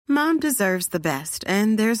Mom deserves the best,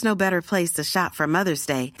 and there's no better place to shop for Mother's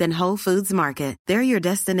Day than Whole Foods Market. They're your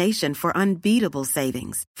destination for unbeatable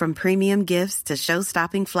savings, from premium gifts to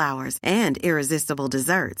show-stopping flowers and irresistible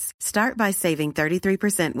desserts. Start by saving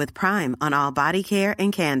 33% with Prime on all body care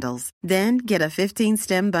and candles. Then get a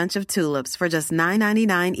 15-stem bunch of tulips for just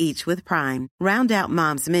 $9.99 each with Prime. Round out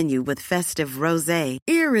Mom's menu with festive rosé,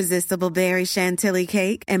 irresistible berry chantilly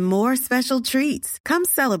cake, and more special treats. Come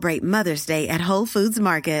celebrate Mother's Day at Whole Foods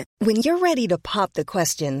Market. When you're ready to pop the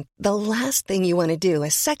question, the last thing you want to do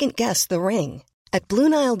is second-guess the ring. At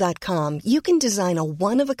BlueNile.com, you can design a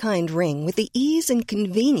one-of-a-kind ring with the ease and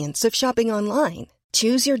convenience of shopping online.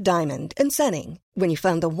 Choose your diamond and setting. When you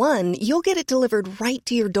find the one, you'll get it delivered right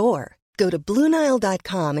to your door. Go to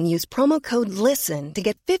BlueNile.com and use promo code LISTEN to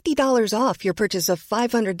get $50 off your purchase of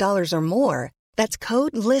 $500 or more. That's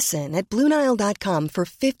code LISTEN at BlueNile.com for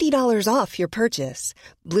 $50 off your purchase.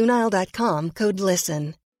 BlueNile.com, code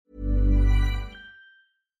LISTEN.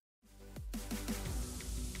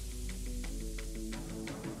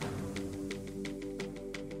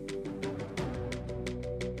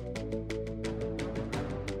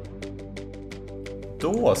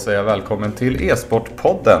 Då säger jag välkommen till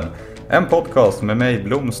e-sportpodden. En podcast med mig,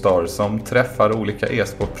 Blomstar, som träffar olika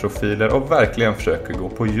e-sportprofiler och verkligen försöker gå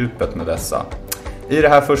på djupet med dessa. I det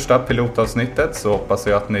här första pilotavsnittet så hoppas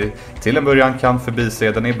jag att ni till en början kan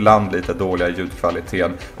förbise den ibland lite dåliga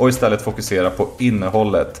ljudkvaliteten och istället fokusera på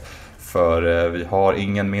innehållet. För vi har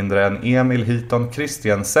ingen mindre än Emil Hiton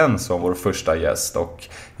Christiansen som vår första gäst. Och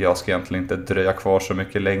jag ska egentligen inte dröja kvar så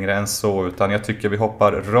mycket längre än så, utan jag tycker vi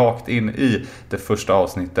hoppar rakt in i det första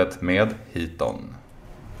avsnittet med Hiton.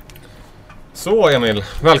 Så Emil,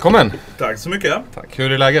 välkommen! Tack så mycket. Tack,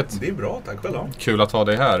 hur är läget? Det är bra, tack själv. Kul att ha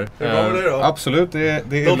dig här. Hur var det då? Absolut, det är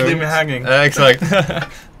Don't lugnt. leave me hanging. Exakt.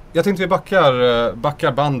 Jag tänkte vi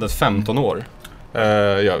backar bandet 15 år.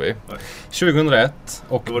 Gör vi. 2001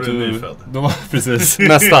 och då var du nyfödd. Då var precis,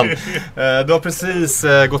 nästan. Du har precis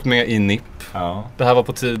gått med i NIP. Ja. Det här var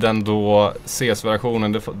på tiden då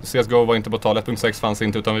CS-versionen, CSGO var inte på tal, 1.6 fanns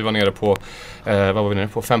inte, utan vi var nere på, vad var vi nere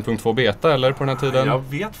på? 5.2 beta eller på den här tiden? Jag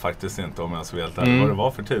vet faktiskt inte om jag ska veta vad det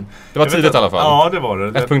var för tid. Det var tidigt i alla fall. Ja, det var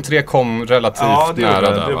det. 1.3 kom relativt nära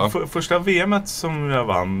där, va? Första VMet som jag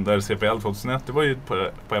vann där CPL 2001, det var ju på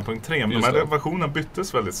 1.3, men de här versionerna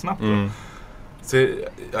byttes väldigt snabbt. Så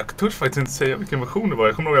jag törs faktiskt inte säga vilken version det var.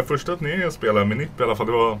 Jag kommer ihåg att jag första turneringen jag spelade med NIP i alla fall,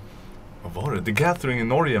 det var, vad var det? The Gathering i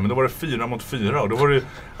Norge, men då var det 4 mot 4 och då var det,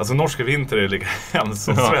 alltså norska vinter är lika hemskt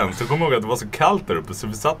som svensk. Så jag kommer ihåg att det var så kallt där uppe så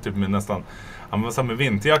vi satt typ med nästan, med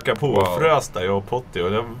vinterjacka på och frös där, jag och Potti,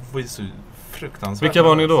 och det var ju så fruktansvärt. Vilka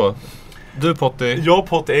var ni då? Du, Potti? Jag,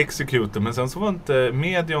 Potti, Executor, men sen så var inte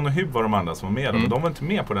Medion och Hyb var de andra som var med, men de var inte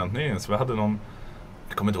med på den turneringen, så vi hade någon,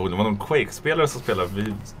 jag kommer inte ihåg, det var någon Quake-spelare som spelade.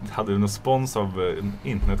 Vi hade en spons av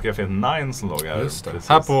internetcafé 9 som låg här. Just det.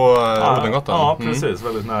 Här på Odengatan. Ja, precis.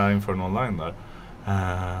 Väldigt nära inför en online där.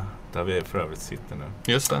 Där vi för övrigt sitter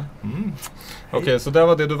nu. Just det. Okej, så det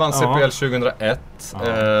var det. Du vann CPL 2001.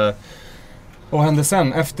 Vad hände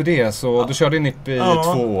sen efter det? Så du körde i NIP i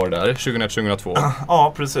 2 år där, 2001-2002.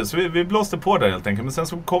 Ja, precis. Vi blåste på där helt enkelt. Men sen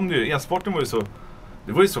så kom det ju, e-sporten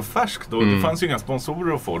var ju så färskt då. Det fanns ju inga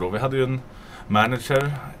sponsorer att få då. Vi hade ju en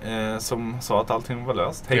manager som sa att allting var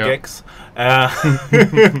löst. Hej Gex.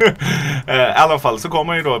 I alla fall så kom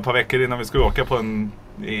man ju då ett par veckor innan vi skulle åka på en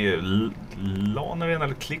LAN-arena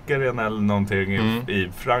eller Klick-arena eller någonting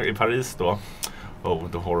i Paris då. Oh,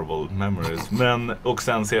 the horrible memories. Men, och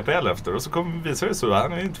sen CPL efter. Och så visade det så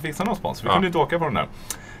att han inte fixade någon spons. Vi kunde inte åka på den där.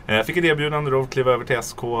 Jag fick ett erbjudande då att kliva över till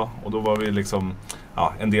SK. Och då var vi liksom,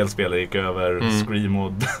 en del spelare gick över. Scream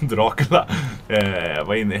och Dracula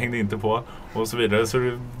hängde inte på. Och så vidare. Så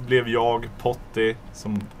det blev jag, Potti,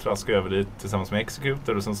 som traskade över dit tillsammans med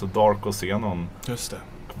Executor. Och sen så Dark och Xenon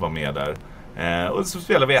var med där. Och så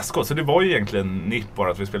spelade vi SK, så det var ju egentligen NIP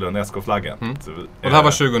bara att vi spelade under SK-flaggan. Och det här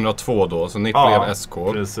var 2002 då, så NIP blev SK.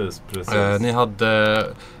 Precis. Ni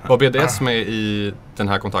var BDS med i den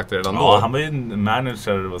här kontakten redan då? Ja, han var ju en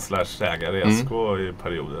manager och /ägare i SK i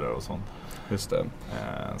perioder och sånt. Just det.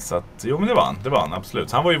 Så att, jo men det var han absolut.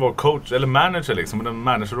 Så han var ju vår coach, eller manager liksom, och den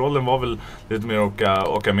managerrollen var väl lite mer att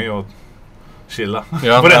åka med och chilla.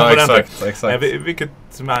 Ja, exakt. Vilket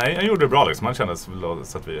han gjorde det bra liksom. Han kändes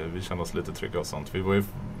så att vi kände oss lite trygga och sånt. Vi var ju,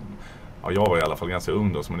 jag var i alla fall ganska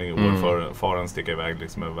ung då, så man ingen för faren sticka iväg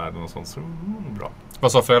liksom över världen och sånt, så bra.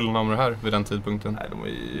 Vad sa föräldrarna om det här vid den tidpunkten? Nej,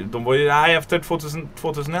 de var ju efter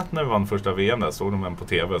 2001 när vi vann första VM där, såg de en på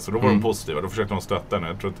TV, så då var de positiva. Då försökte de stötta den.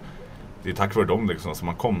 Jag tror att det är tack vare dem liksom som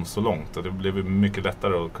man kom så långt, och det blev mycket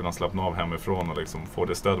lättare att kunna slappna av hemifrån och liksom få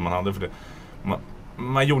det stöd man hade, för det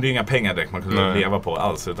man gjorde ju inga pengar direkt man kunde leva på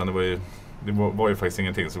alls, utan det var ju det var ju faktiskt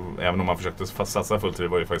ingenting. Så även om man försökte satsa fullt, det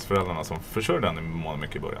var ju faktiskt föräldrarna som försörjde den i mån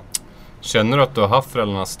mycket i början. Känner du att du har haft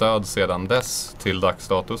föräldrarnas stöd sedan dess till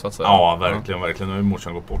dagsstatus så att säga? Ja, verkligen. Nu har ju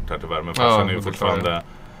morsan gått bort här tyvärr. Men farsan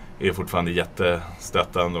är fortfarande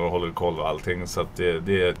jättestöttande och håller koll och allting. Så att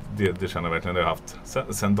det känner jag verkligen det har haft.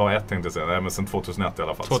 Sen dag ett tänkte jag säga. Nej, men sen 2001 i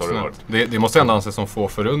alla fall. 2001. Så har det varit. Det måste ändå anses som få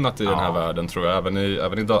förunnat i den här världen, tror jag.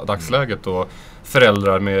 Även i dagsläget. Och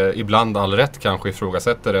föräldrar med ibland all rätt kanske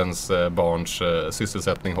ifrågasätter ens barns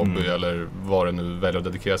sysselsättning, hobby eller vad det nu väljer att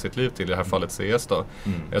dedikera sitt liv till. I det här fallet CS då.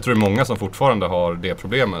 Jag tror det är många som fortfarande har det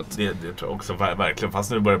problemet. Det tror jag också verkligen. Fast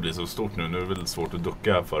när det börjar bli så stort nu. Nu är det väl svårt att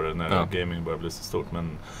ducka för det när gaming börjar bli så stort. Men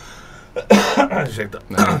ursäkta.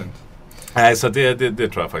 Nej, så det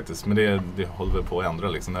tror jag faktiskt. Men det håller väl på att ändra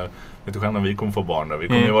liksom. Vet du själv när vi kommer få barn där.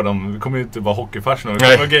 Vi kommer ju inte vara hockeyfarsen. Vi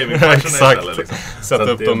kommer vara gamingfarsen istället. Liksom.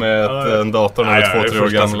 Sätta upp dem med en dator när de är 2-3 år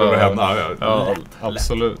gamla. Ja,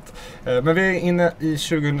 absolut. Men vi är inne i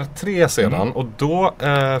 2003 sedan. Och då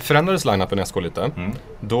förändrades line-upen i SK lite.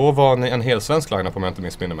 Då var ni en hel svensk line-up om jag inte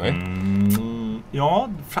missminner mig. Ja,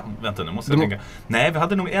 vänta nu måste jag tänka. Nej, vi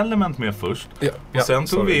hade nog Element med först. Och sen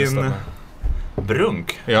tog vi in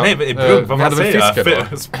Brunk. Ja. Nej, Brunk, vad man säger.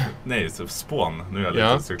 Nej, Spån. Nu är jag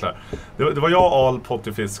lite så klar. Det var jag, Al,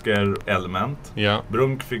 Potterfisker, Element.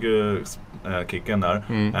 Brunk fick ju kicken där.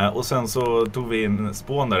 Och sen så tog vi in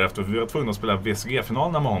Spån därefter. För vi var tvungna att spela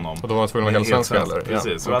VCG-finalerna med honom. Och då var tvungna att vara helt svenska eller?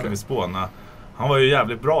 Precis, så hade vi Spån. Han var ju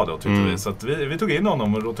jävligt bra då tyckte vi. Så att vi tog in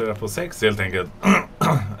honom och roterade på 6 helt enkelt.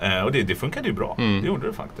 Och det funkade ju bra. Det gjorde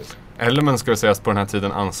det faktiskt. Element ska sägas på den här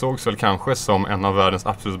tiden ansågs väl kanske som en av världens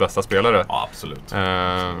absolut bästa spelare. Ja, absolut.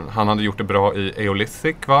 Han hade gjort det bra i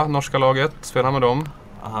Eolithic, va? Norska laget. Spelade med dem.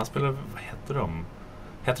 Han spelade, vad heter de?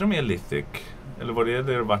 Heter de Eolithic? Eller var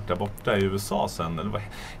det vart där borta i USA sen? Eller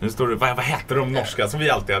nu står det, vad heter de norska som vi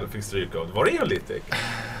alltid fick stryka av? Var det Eolithic?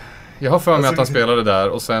 Jag har för mig att han spelade där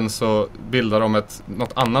och sen så bildade de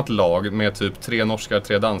något annat lag med typ 3 norskar,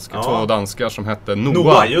 2 danskar som hette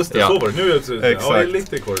Noah. Just det, så var det. Nu är det exakt.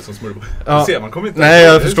 Lite kvar som smörde på. Du ser, man kommer inte. Nej,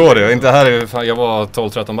 jag förstår det. Inte här jag var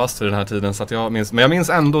 12-13 bast i den här tiden så att men jag minns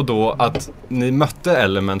ändå då att ni mötte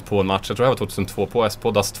Element på en match. Jag tror det var 2002 på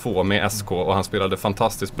Poddas 2 med SK och han spelade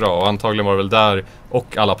fantastiskt bra och antagligen var det väl där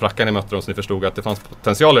och alla prackar ni mötte dem så ni förstod att det fanns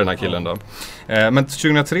potential i den här killen då. Men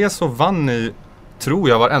 2003 så vann ni, tror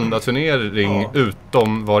jag, varenda turnering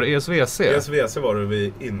utom var ESVC. ESVC var det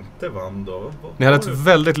vi inte vann då. Ni hade ett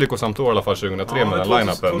väldigt lyckosamt år i alla fall 2003 med den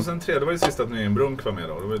line-upen. 2003, det var ju sista turneringen Brunk var med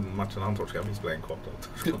då. Det var matchen han torskade, vi spelade en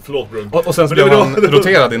kvart. Förlåt Brunk. Och sen blev han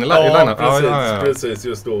roterad in i line-up. Precis,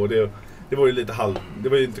 just då. Det var ju lite det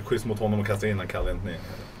var ju inte schysst mot honom att kasta in en Kalle inte ner.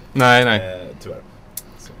 Nej. Tyvärr.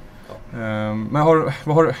 Så, men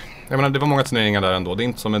jag menar, det var många turneringar där ändå. Det är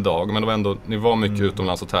inte som idag, men det var ändå, ni var mycket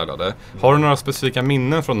utomlands och tävlade. Har du några specifika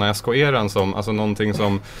minnen från den här SK-eran som, alltså någonting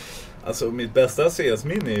som... Alltså mitt bästa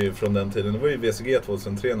CS-minne från den tiden, det var ju VCG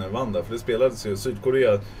 2003 när jag vann där. För det spelades ju i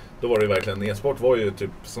Sydkorea, då var det ju verkligen, e-sport var ju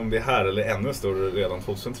typ som det här eller ännu större redan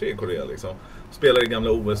 2003 i Korea liksom. Spelade i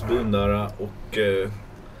gamla OS-byn där och...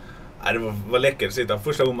 det var läckert att sitta.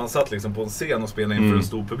 Första gången man satt liksom på en scen och spelade inför en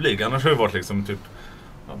stor publik. Annars har det varit liksom typ...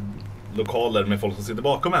 lokaler med folk som sitter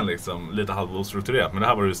bakom en liksom, lite halvostrukturerat, men det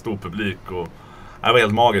här var ju stor publik och det var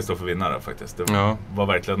helt magiskt att få vinna det faktiskt. Det var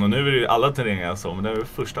verkligen, och nu är det ju alla turneringar så, men det var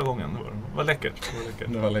första gången. Det var läckert.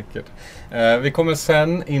 Det var läckert. Vi kommer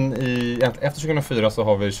sen in i, efter 2004 så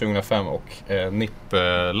har vi 2005 och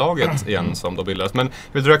NIP-laget igen som då bildades. Men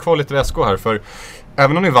vi drar kvar lite i SK här, för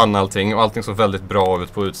även om ni vann allting och allting såg väldigt bra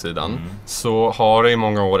ut på utsidan så har det i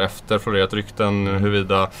många år efter florerat rykten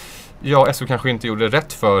huruvida SK kanske inte gjorde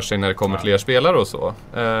rätt för sig när det kommer till er spelare och så.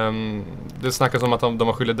 Det snackas om att de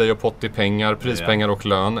har skyldigt dig och Potti pengar, prispengar och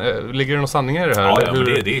lön. Ligger det någon sanning i det här? Ja, men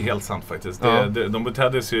det är helt sant faktiskt. De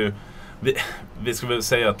beteddes ju... Vi ska väl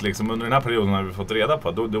säga att liksom under den här perioden har vi fått reda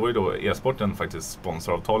på det var ju då e-sporten faktiskt,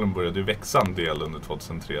 sponsoravtalen började ju växa en del under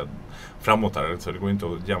 2003 framåt här, så det går inte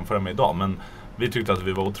att jämföra med idag, men vi tyckte att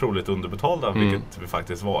vi var otroligt underbetalda, vilket vi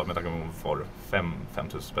faktiskt var, med tanke på att vi får 5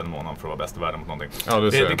 000 spänn i månaden för att vara bäst i världen mot någonting. Ja,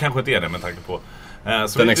 det kanske inte är det med tanke på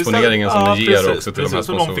den exponeringen som ni ger också till de här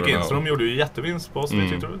sponsorerna. Så de fick in, så de gjorde ju jättevinst på oss. Vi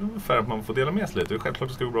tyckte det var fair att man får dela med sig lite. Självklart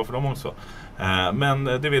det ska gå bra för dem också. Men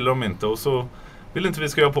det ville de inte, och så ville inte vi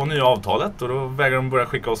skriva på nya avtalet, och då vägrade de börja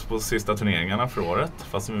skicka oss på sista turneringarna för året,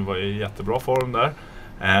 fast vi var i jättebra form där.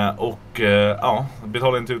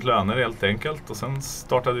 Betalade inte ut löner helt enkelt. Och sen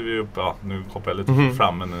startade vi upp, nu hoppar jag lite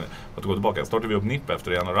fram men att gå tillbaka, startade vi upp NIP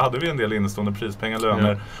efter igen och då hade vi en del innestående prispengar,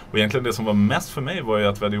 löner. Och egentligen det som var mest för mig var ju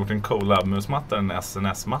att vi hade gjort en collab-musmatta, den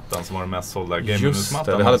SNS-mattan som var den mest sålda game-musmattan.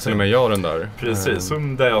 Just det, hade till och med jag den där. Precis,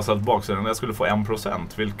 som där jag satt baksidan, jag skulle få 1%,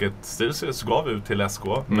 vilket Styrelses gav ut till SK,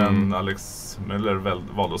 men Alex Müller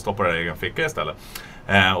valde att stoppa det i egen ficka istället.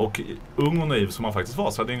 Och ung och naiv som man faktiskt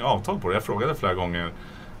var så hade inga avtal på det. Jag frågade flera gånger,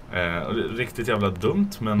 riktigt jävla dumt,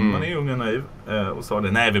 men man är ung och naiv, och sa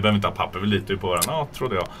det, nej vi behöver inte ha papper, vi litar ju på varandra. Ja,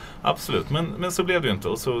 trodde jag, absolut, men så blev det ju inte.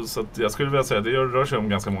 Och så att jag skulle vilja säga att det rör sig om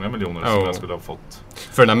ganska många miljoner som jag skulle ha fått.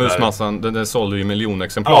 För den här musmassan, den sålde ju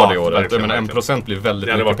miljonexemplar det året. Jag menar, 1% blir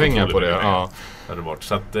väldigt mycket pengar på det. Ja. Det hade varit.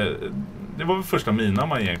 Så att det var väl första mina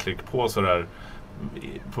man egentligen gick på sådär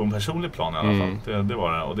på en personlig plan i alla fall. Det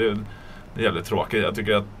var det, och det är jävligt tråkigt. Jag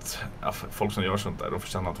tycker att folk som gör sånt där, de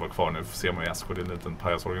förtjänar att vara kvar. Nu ser man ju SK, det är en liten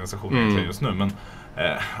pajasorganisation egentligen just nu. Men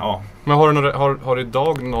Men har du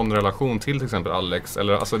idag någon relation till exempel Alex?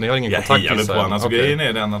 Eller, alltså, ni har ingen kontakt med honom? Alltså, grejen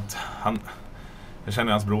är den att jag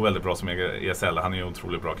känner hans bror väldigt bra som äger ESL. Han är ju en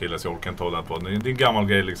otroligt bra kille så jag orkar inte hålla på. Det är en gammal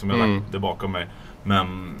grej liksom, jag har lagt det bakom mig.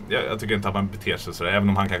 Men jag tycker inte att man beter sig sådär. Även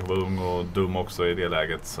om han kanske var ung och dum också i det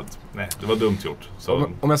läget. Så att, nej, det var dumt gjort. Så.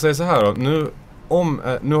 Om jag säger så här då.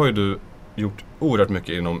 Nu har ju du gjort oerhört mycket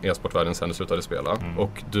inom e-sportvärlden sedan du slutade spela.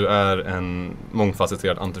 Och du är en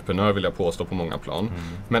mångfacetterad entreprenör, vill jag påstå, på många plan.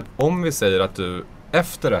 Men om vi säger att du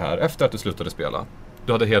efter att du slutade spela,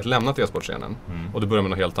 du hade helt lämnat e-sportscenen och du började med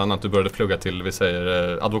något helt annat. Du började plugga till, vi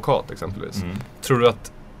säger, advokat exempelvis. Tror du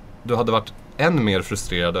att du hade varit än mer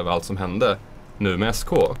frustrerad över allt som hände nu med SK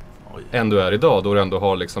än du är idag, då du ändå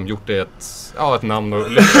har liksom gjort det ett namn och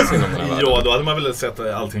lyckats inom den här världen? Ja, då hade man väl sett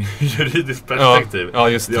allting i juridiskt perspektiv. Ja,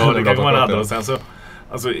 just det. Ja, det kanske man hade. Och sen så,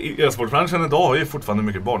 alltså, e-sportbranschen idag har ju fortfarande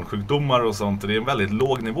mycket barnsjukdomar och sånt. Det är en väldigt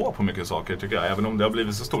låg nivå på mycket saker tycker jag. Även om det har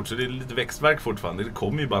blivit så stort så det är lite växtverk fortfarande. Det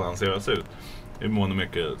kommer ju balanseras ut i mån och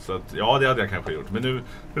mycket. Så att, ja, det hade jag kanske gjort. Men nu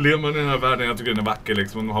lever man i den här världen, jag tycker den är vacker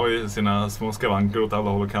liksom. Man har ju sina små skavanker åt alla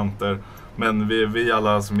håll och kanter. Men vi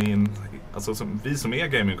alla som är vi som är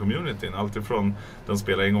gaming-communityn, alltifrån de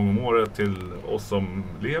spelar en gång om året till oss som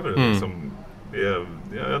lever liksom,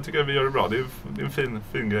 jag tycker att vi gör det bra. Det är en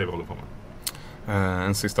fin grej vi håller på med.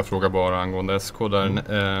 En sista fråga bara angående SK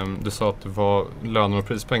där. Du sa att det var löner och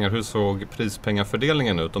prispengar. Hur såg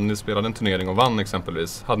prispengafördelningen ut? Om ni spelade en turnering och vann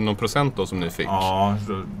exempelvis, hade ni någon procent då som ni fick? Ja,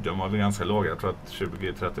 de var ganska låga. Jag tror att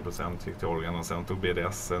 20-30% gick till Oregon och sen tog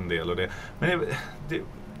BDS en del och det. Men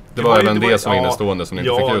det var även det som var innestående som ni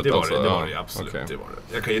inte fick ut? Det var det, absolut. Okay. Det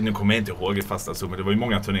var det. Nu kommer jag inte ihåg i fasta summor. Det var ju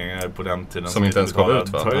många turneringar på den tiden som inte ens gav ut,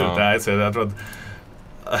 va? Nej, så jag tror att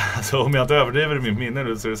alltså, om jag inte överdriver mitt minne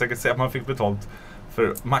nu så är det säkert att man fick betalt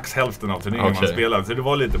för max hälften av turneringen man spelade. Så det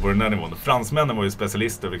var lite på den där nivån. Fransmännen var ju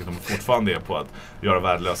specialister, vilket de fortfarande är på, att göra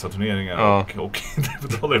värdelösa turneringar och inte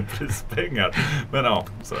betala prispengar. Men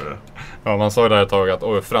så är det. Ja, man sa ju där ett tag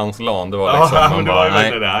att fransk LAN, det var liksom...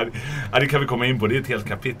 det kan vi komma in på. Det är ett helt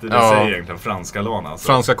kapitel. Det säger egentligen franska LAN. Alltså.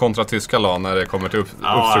 Franska kontra tyska LAN när det kommer till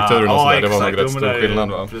uppstrukturen och sådär. Det var nog rätt stor skillnad,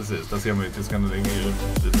 va? Precis, där ser man ju tyskarna ringer ju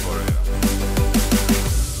lite svårare.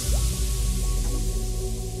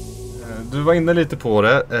 Du var inne lite på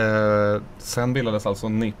det. Sen bildades alltså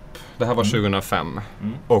NIP. Det här var 2005.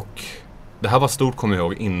 Och det här var stort, kommer jag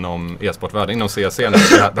ihåg, inom e-sportvärlden, inom CSC,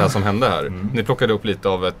 det här som hände här. Ni plockade upp lite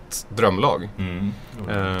av ett drömlag.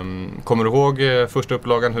 Kommer du ihåg första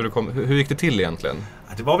upplagan? Hur gick det till egentligen?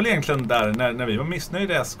 Det var väl egentligen där, när vi var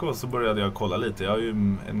missnöjda i SK så började jag kolla lite. Jag har ju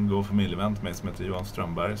en god familjevän med mig som heter Johan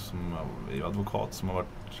Strömberg, som är advokat, som har varit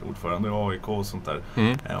ordförande i AIK och sånt där.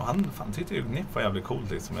 Och han tyckte ju NIP var jävligt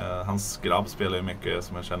coolt liksom. Hans grabb spelar ju mycket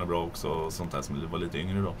som jag känner bra också och sånt där, som var lite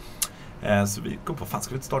yngre då. Så vi kom på, fan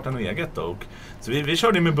ska vi inte starta något eget då? Så vi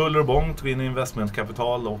körde med buller och bång, tog in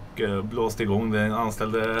investmentkapital och blåste igång. Den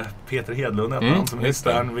anställde Peter Hedlund som är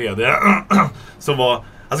extern vd. Som var,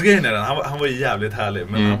 alltså grejen är den, han var ju jävligt härlig,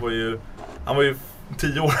 men han var ju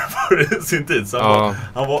 10 år före sin tid. Så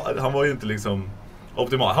han var ju inte liksom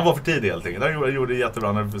optimal. Han var för tidig helt enkelt. Han gjorde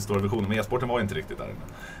jättebra när det stora visionen, men e-sporten var inte riktigt där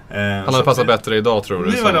inne. Han hade passat bättre idag, tror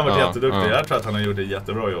du? Nu har han varit jätteduktig. Jag tror att han har gjort ett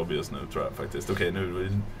jättebra jobb just nu, tror jag faktiskt. Okej, nu...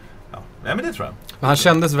 Nej, men det tror jag. Men han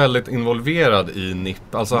kändes väldigt involverad i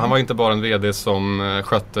NIP. Alltså han var inte bara en vd som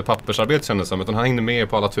skötte pappersarbete, kändes som, utan han hängde med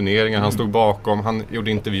på alla turneringar, han stod bakom, han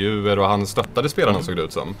gjorde intervjuer och han stöttade spelarna, såg det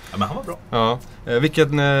ut som. Ja, men han var bra. Ja.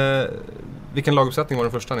 Vilken laguppsättning var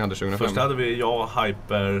den första ni hade 2005? Första hade vi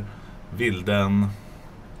Hyper, Vilden,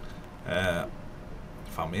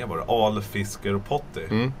 mer var det, Al, Fisker och Potty.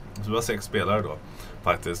 Så det var 6 spelare då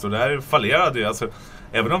faktiskt. Och det här fallerade ju, alltså,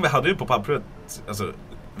 även om vi hade ju på pappret, alltså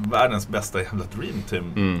världens bästa jävla Dream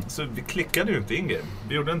Team. Så vi klickade ju inte in-game.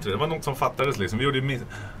 Vi gjorde inte det. Det var något som fattades liksom. Vi gjorde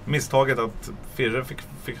misstaget att Firre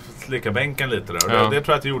fick slicka bänken lite där. Och det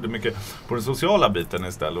tror jag att vi gjorde mycket på den sociala biten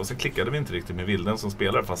istället. Och så klickade vi inte riktigt med Vilden som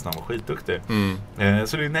spelare fast han var skitduktig.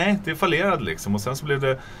 Så det fallerade liksom. Och sen så blev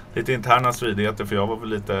det lite interna stridigheter för jag var väl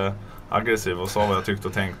lite aggressiv och sa vad jag tyckte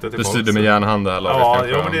och tänkte. Du styrde med järnhand där laget.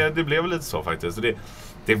 Ja, men det blev lite så faktiskt. Så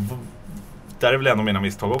där är väl en av mina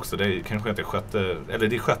misstag också. Det kanske inte skötte, eller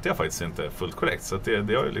det skötte jag faktiskt inte fullt korrekt. Så att det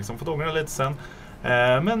har jag liksom fått ångra lite sen.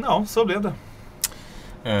 Men ja, så blev det.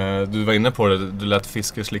 Du var inne på det, du lät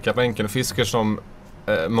Fisker slicka bänken. Fisker som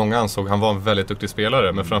många ansåg, han var en väldigt duktig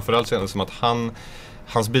spelare. Men framförallt kändes det som att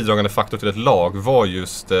hans bidragande faktor till ett lag var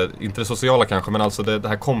just, inte det sociala kanske, men alltså det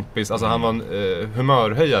här kompis, alltså han var en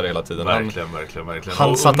humörhöjare hela tiden. Verkligen.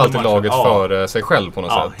 Han satt alltid laget före sig själv på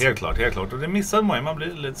något sätt. Ja, helt klart. Och det missade man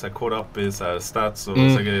blir lite så här caught up i så här stats och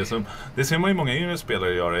så grejer. Så det ser man ju många yngre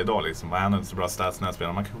spelare göra idag liksom. Han har inte så bra stats när han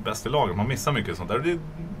spelar, man kanske bäst i laget, man missar mycket sånt där.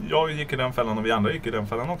 Jag gick i den fällan och vi andra gick i den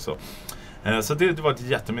fällan också. Så det var ett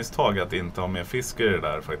jättemisstag att inte ha med Fisker i det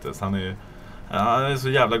där faktiskt. Han är så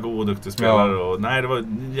jävla god och duktig spelare. Och, nej, det var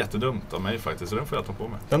jättedumt av mig faktiskt. Så den får jag ta på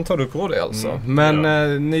mig. Den tar du på dig alltså. Men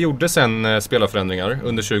ni gjorde sen spelarförändringar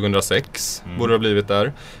under 2006. Borde det ha blivit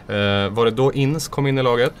där. Var det då Ins kom in i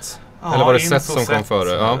laget? Ja, eller var det Ins Seth som kom före?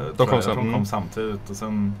 Ja, de kom samtidigt. Och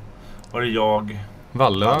sen var det jag.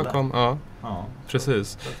 Valle kom, ja.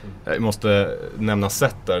 Precis. Jag måste nämna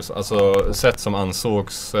Seth där. Alltså Seth som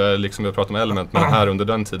ansågs, liksom jag pratade om Element, men här under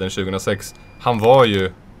den tiden 2006. Han var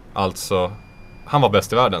ju alltså... Han var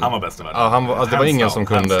bäst i världen. Han var bäst i världen. Ja, alltså, det var ingen som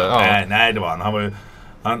kunde... Ja. Nej, det var han.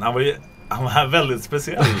 Han var väldigt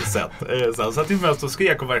speciell sätt. Så han satt i mest och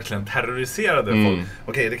skrek och verkligen terroriserade folk.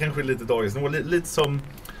 Okej, det kanske är lite dagens nivå. Lite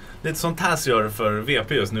som Taz gör för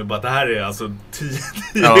VP just nu, bara att det här är alltså 10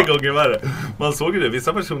 gånger värre. Man såg ju det,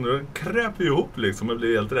 vissa personer kräp ju ihop liksom och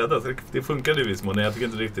blev helt rädda. Så det funkade ju viss mån, jag tycker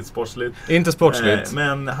inte riktigt sportsligt. Inte sportsligt.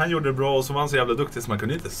 Men han gjorde det bra och så var han så jävla duktig så man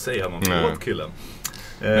kunde inte säga någonting åt killen.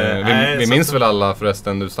 Vi minns väl alla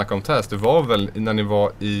förresten, du snackade om Taz. Det var väl när ni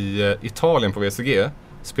var i Italien på VCG,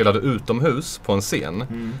 spelade utomhus på en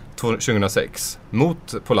scen 2006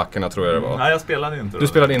 mot polackerna tror jag det var. Nej, jag spelade inte då. Du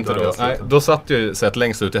spelade inte då? Nej, då satt ju Seth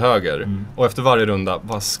längst ut till höger och efter varje runda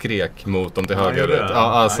bara skrek mot dem till höger.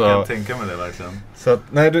 Alltså, jag kan tänka mig det verkligen. Så att,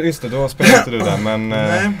 nej, just det, då spelade inte du där, men...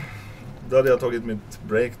 Nej, då hade jag tagit mitt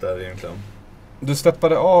break där egentligen. Du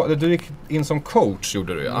steppade av, du gick in som coach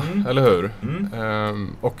gjorde du eller hur?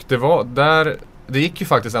 Och det var där, det gick ju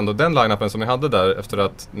faktiskt ändå den line-upen som ni hade där efter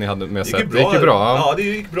att ni hade med sig. Det gick ju bra. Ja, det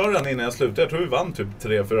gick bra redan innan jag slutade. Jag tror vi vann typ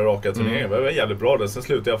 3-4 raka turneringar. Det var jävligt bra där. Sen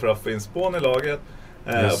slutade jag för att få in Spawn i laget.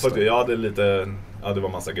 För jag hade lite, det var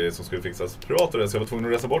massa grejer som skulle fixas privat och så jag var tvungen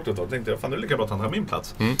att resa bort ett tag. Tänkte jag, fan det är lika bra att han tar min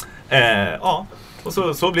plats. Och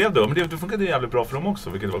så blev det. Men det funkade jävligt bra för dem också,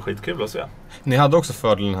 vilket var skitkul att se. Ni hade också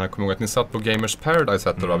fördelen här, kommer ihåg att ni satt på Gamers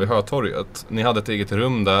Paradise vid Hötorget. Ni hade ett eget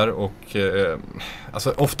rum där och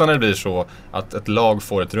alltså, ofta när det blir så att ett lag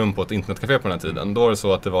får ett rum på ett internetcafé på den här tiden, då är det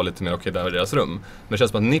så att det var lite mer okej, där är deras rum. Men det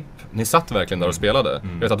känns som att ni satt verkligen där och spelade.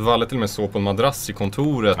 Jag vet att Valle till och med såg på en madrass i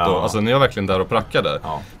kontoret och, alltså ni var verkligen där och prackade.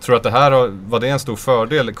 Tror att det här var det en stor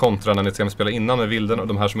fördel kontra när ni till spelade innan med Vilden och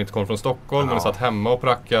de här som inte kom från Stockholm, när ni satt hemma och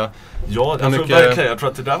prackade? Ja, verkligen. Jag tror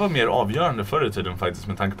att det där var mer avgörande förr i tiden faktiskt,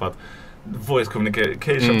 med tanke på att voice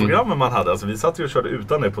communication-programmen man hade, alltså vi satt ju och körde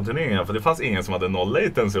utan det på turneringen för det fanns ingen som hade noll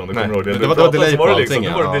latency om du kommer ihåg det. Det var delay på allting. Det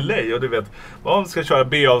var delay och du vet, vi ska köra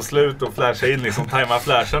B-avslut och flasha in liksom, tajma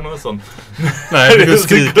flashen och sånt. Nej, du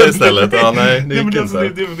skriker istället.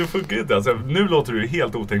 Det funkar inte. Alltså, nu låter det ju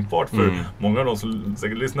helt otänkbart för många av de som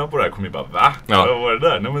säkert lyssnar på det här kommer ju bara, va? Vad var det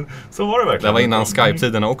där? Nej, men så var det verkligen. Det var innan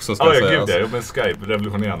Skype-tiderna också, ska jag säga. Ja, gud, men Skype,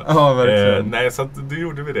 revolutionerande. Ja, verkligen. Nej, så att då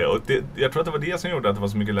gjorde vi det. Och jag tror att det var det som gjorde att det var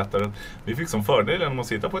så mycket lättare. Vi fick som fördel genom att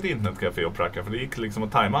sitta på ett internetcafé och pracka, för det gick liksom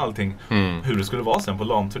att tajma allting hur det skulle vara sen på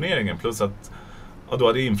LAN-turneringen, plus att då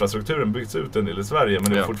hade infrastrukturen byggts ut en del i Sverige,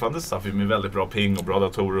 men det var fortfarande så med väldigt bra ping och bra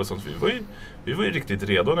datorer och sånt. Vi var ju riktigt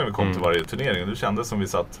redo när vi kom till varje turnering. Det kändes som vi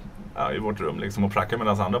satt i vårt rum liksom och prackade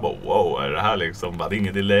medan andra bara, wow, är det här liksom? Det är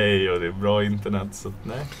ingen delay och det är bra internet, så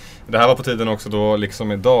nej. Det här var på tiden också då,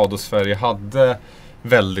 liksom idag, då Sverige hade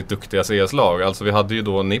väldigt duktiga CS-lag. Alltså vi hade ju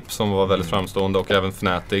då NIP som var väldigt framstående och även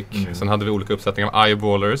Fnatic. Sen hade vi olika uppsättningar av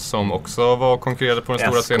Eyeballers som också var konkurrerade på den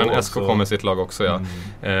stora scenen. SK kom med sitt lag också,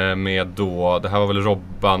 med då, det här var väl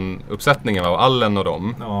Robban-uppsättningen och Allen och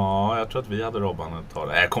dem. Ja, jag tror att vi hade Robban ett tag.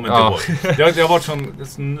 Jag kommer inte ihåg. Det har varit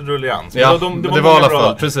sån rullians. Ja, det var i alla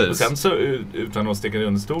fall, precis. Och sen så, utan att sticka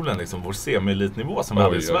under stolen, liksom, vår semi-elitnivå som vi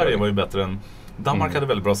hade i Sverige var ju bättre än... Danmark hade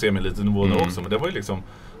väldigt bra semi-elitnivå också, men det var ju liksom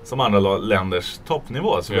som andra länders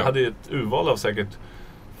toppnivå. Så vi hade ju ett urval av säkert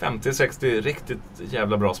 50-60 riktigt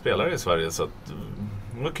jävla bra spelare i Sverige, så att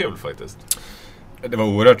det var kul faktiskt. Det var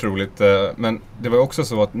oerhört roligt, men det var också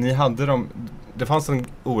så att ni hade det fanns en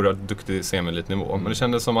oerhört duktig semi-elitnivå, men det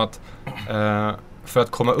kändes som att för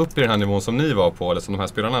att komma upp i den här nivån som ni var på, eller som de här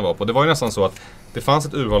spelarna var på, det var ju nästan så att det fanns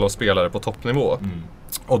ett urval av spelare på toppnivå.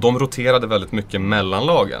 Och de roterade väldigt mycket mellan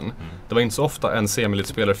lagen. Det var inte så ofta en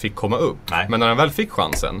semi-elitspelare fick komma upp. Nej. Men när han väl fick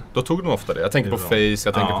chansen, då tog de ofta det. Jag tänker på Face,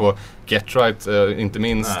 jag tänker på Get Right, inte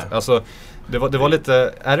minst. Alltså, det var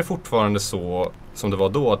lite, är det fortfarande så som det var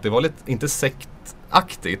då? Att det var lite, inte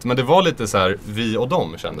sektaktigt, men det var lite så här vi och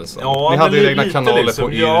dem kändes som. Ja, ni hade ju egna kanaler liksom,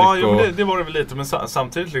 på Erik men det var det väl lite, men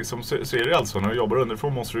samtidigt liksom, så är det alltså när du jobbar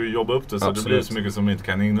underifrån måste du jobba upp det, så Absolut. det blir så mycket som du inte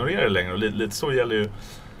kan ignorera längre, och lite så gäller ju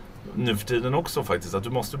nu för tiden också faktiskt, att du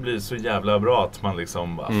måste bli så jävla bra att man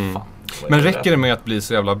liksom bara, fan. Men räcker det med att bli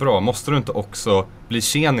så jävla bra? Måste du inte också bli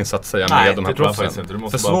tjenis så att säga med de här proffsen?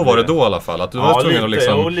 För så var det då i alla fall, att du var tvungen att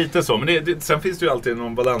liksom... och lite så, men sen finns det ju alltid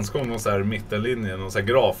någon balansgång, någon så här mittenlinje, någon så här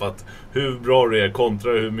graf, att hur bra det är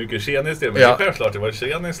kontra hur mycket tjenis det är. Men det är självklart, det var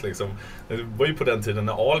tjenis liksom. Det var ju på den tiden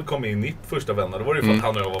när Al kom in i första vändan, då var det ju för att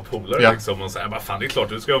han och jag var polare liksom, och så här, bara fan det är klart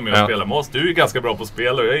du ska vara med och spela med oss, du är ju ganska bra på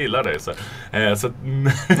spel och jag gillar dig så.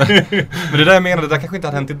 Men det där jag menar, det där kanske inte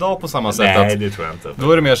hade hänt idag på samma sätt. Nej, det tror jag inte.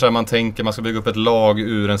 Då är det mer så här, man tänker man ska bygga upp ett lag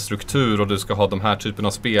ur en struktur och du ska ha de här typen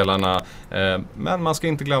av spelarna. Men man ska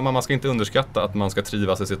inte glömma, man ska inte underskatta att man ska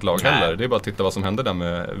trivas i sitt lag heller. Det är bara att titta vad som hände där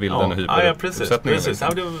med Wilden och Hyper. Ja, precis. Liksom.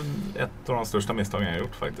 Ja, det var ett av de största misstagen jag har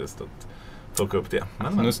gjort faktiskt, att plocka upp det.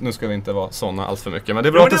 Men. Nu ska vi inte vara såna allt för mycket, men det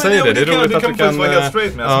är bra att du säger det. Det är roligt att du kan... vara helt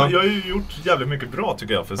straight med. Alltså, jag har ju gjort jävligt mycket bra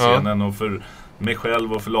tycker jag för scenen och för mig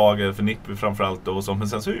själv och för laget, för Nippy framförallt och så. Men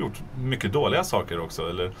sen så har jag gjort mycket dåliga saker också,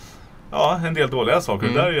 eller en del dåliga saker.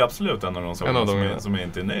 Det där är ju absolut en av de sakerna som jag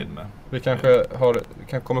inte är nöjd med. Vi kanske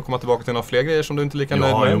kommer komma tillbaka till några fler grejer som du inte är lika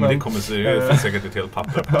nöjd med. Ja, men det kommer det finns säkert ett helt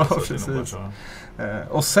papper på. Ja, precis.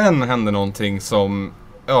 Och sen hände någonting som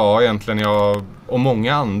egentligen jag och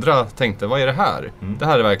många andra tänkte, vad är det här? Det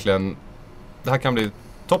här är verkligen, det här kan bli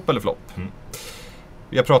topp eller flopp.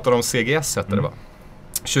 Jag pratar om CGS hette det va?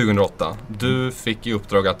 2008. Du fick i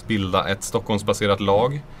uppdrag att bilda ett Stockholmsbaserat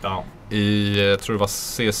lag i, jag tror det var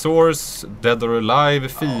C-Source, Dead or Alive,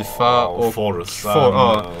 FIFA och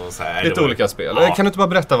Forza. Lite olika spel. Kan du inte bara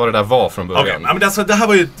berätta vad det där var från början? Okay, men alltså, det här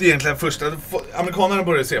var ju egentligen första. Amerikanerna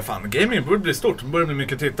började se, fan, gaming borde bli stort, det började bli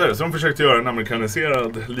mycket tittare. Så de försökte göra en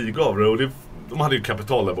amerikaniserad liga av det. Och de hade ju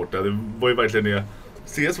kapital där borta. Det var ju verkligen det.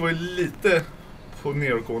 CS var ju lite på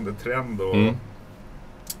nedåtgående trend och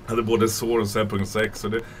hade både Source och 1.6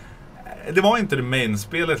 och det var inte det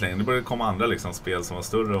main-spelet längre. Det började komma andra liksom, spel som var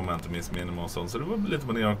större, om jag inte minns minimum och sånt. Så det var lite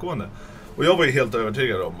på nedåtgående. Och jag var ju helt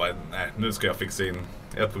övertygad om att nu ska jag fixa in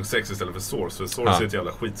 1.6 istället för Source. För Source är ett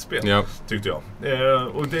jävla skitspel, tyckte jag.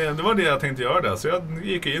 Och det var det jag tänkte göra där. Så jag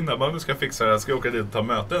gick in där, nu ska jag fixa det här, ska jag åka dit och ta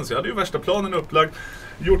möten. Så jag hade ju värsta planen upplagd.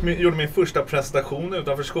 Gjorde min första presentation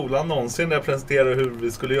utanför skolan någonsin, där jag presenterade hur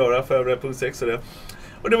vi skulle göra för 1.6 och det.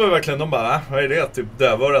 Och det var verkligen, de bara, vad är det? Typ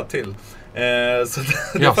dövörat till. Så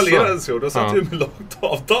det fallerades ju, och då satt ju med långt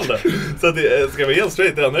avtal där. Så det ska vara helt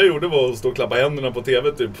straight. Det enda jag gjorde var att stå och klappa händerna på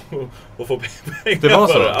tv typ och få pengar. Det var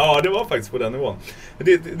så? Ja, det var faktiskt på den nivån.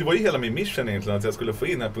 Det var ju hela min mission egentligen, att jag skulle få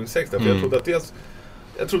in 1.6 där. För jag trodde att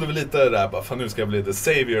jag trodde väl lite där, bara, fan nu ska jag bli the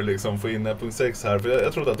savior liksom, få in 1.6 här. För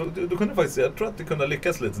jag trodde att du kunde faktiskt, jag tror att det kunde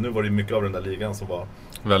lyckas lite. Nu var det mycket av den där ligan som var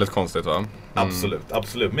väldigt konstigt va?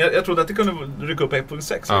 Absolut. Men jag trodde att det kunde rycka upp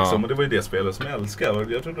 1.6 liksom, och det var ju det spelet som jag älskar.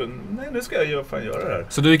 Och jag trodde, nu ska jag fan göra det här.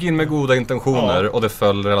 Så du gick in med goda intentioner och det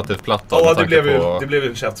föll relativt platt? Ja, det blev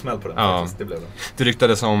en käftsmäll på den faktiskt. Det blev det. Det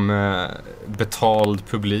ryktades om betald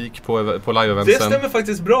publik på live-eventsen. Det stämmer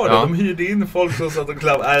faktiskt bra. De hyrde in folk som satt och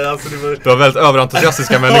klappade. Alltså, det var väldigt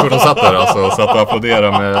överentusiastiska människor som satt där alltså, och satt och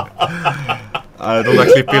applåderade med... De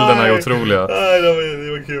där klippbilderna är otroliga.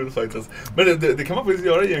 Det var kul faktiskt. Men det kan man faktiskt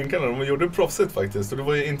göra i Jönkarna. De gjorde proffsigt faktiskt. Och det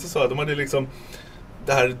var ju inte så att de hade liksom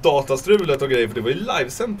det här datastrulet och grejer, för det var ju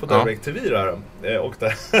livesänd på DirecTV där. Och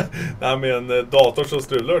där med en dator som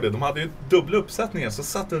strulade det. De hade ju dubbla uppsättningar, så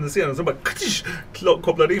satt under scenen så bara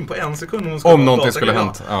kopplade in på 1 sekund. Om någonting skulle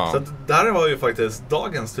hänt. Så där var ju faktiskt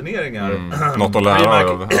dagens turneringar. Något att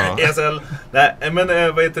lära av. ESL. Nej, men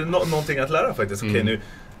vad heter det? Någonting att lära faktiskt. Okej,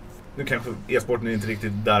 nu kanske e-sporten är inte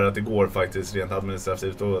riktigt där att det går faktiskt rent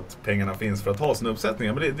administrativt och att pengarna finns för att ha sina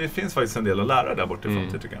uppsättningar. Men det finns faktiskt en del att lära där bortifrån,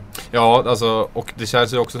 tycker jag. Ja, alltså, och det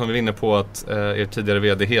känns ju också som vi är inne på att er tidigare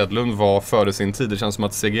vd Hedlund var före sin tid. Det känns som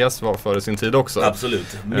att CGS var före sin tid också.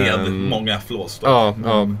 Absolut, med många flås då.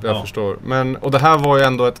 Jag förstår. Men, och det här var ju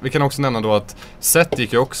ändå vi kan också nämna då att Seth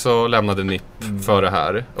gick ju också, lämnade NIP för det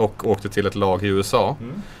här och åkte till ett lag i USA.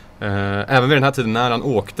 Även vid den här tiden när han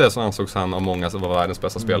åkte så ansågs han av många som var världens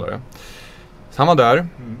bästa spelare. Så han var där.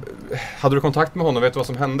 Hade du kontakt med honom? Vet du vad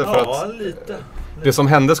som hände? Ja, för att lite. Det som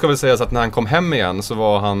hände ska väl sägas att när han kom hem igen så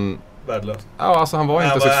var han... Värdelös. Ja, alltså han var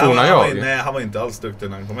inte sitt forna jag. Nej, han var inte alls duktig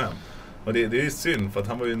när han kom hem. Och det är ju synd, för att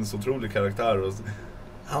han var ju en så otrolig karaktär. Och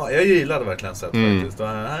jag gillade verkligen sett faktiskt. Och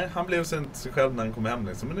han blev sig själv när han kom hem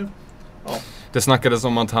liksom. Men nu, ja. Det snackades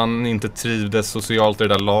om att han inte trivdes socialt i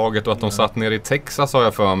det där laget och att de satt ner i Texas, har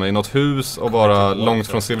jag för mig, i något hus och bara långt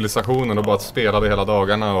från civilisationen och bara spelade hela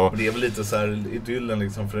dagarna. Och det är väl lite så här idyllen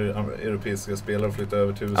liksom för europeiska spelare att flytta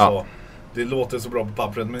över till USA. Ja. Det låter så bra på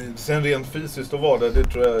pappret, men sen rent fysiskt och vardag, det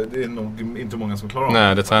tror jag det är nog inte många som klarar av.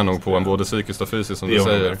 Nej, det tar nog på en både psykiskt och fysiskt som du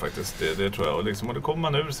säger. Det faktiskt, det tror jag. Och, liksom, och då kommer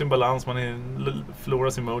man ur sin balans, man förlorar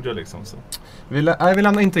sin mojo liksom. Så. Jag vill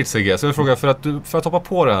lämna inte till CG, så jag vill fråga, för att hoppa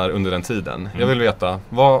på det här under den tiden. Jag vill veta,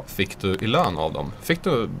 vad fick du i lön av dem? Fick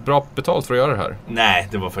du bra betalt för att göra det här? Nej,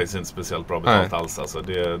 det var faktiskt inte speciellt bra betalt alls. Alltså,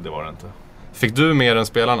 det var det inte. Fick du mer än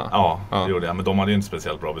spelarna? Ja, det gjorde jag. Men de hade ju inte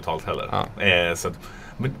speciellt bra betalt heller. Ja. Så att,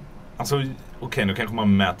 men, alltså, okej, nu kanske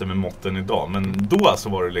man mäter med måtten idag, men då så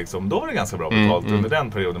var det liksom, då var det ganska bra betalt under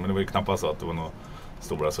den perioden, men det var ju knappast så att det var några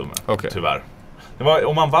stora summor, tyvärr. Det var,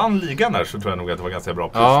 om man vann ligan där så tror jag nog att det var ganska bra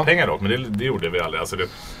prispengar dock, men det gjorde vi aldrig. Alltså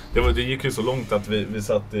det gick ju så långt att vi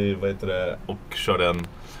satt i, och körde en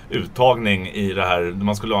uttagning i det här,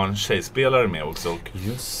 man skulle ha en tjejspelare med också.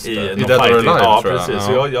 Just det. I Dead or Alive, ja, tror jag. Precis.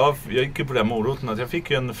 Så jag gick ju på den moroten att jag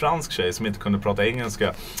fick ju en fransk tjej som inte kunde prata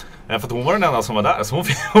engelska. För att hon var den enda som var där, så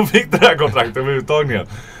hon fick det här kontraktet med uttagningen.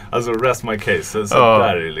 Alltså rest my case. Så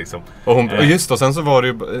där är det liksom. Och just då, sen så var det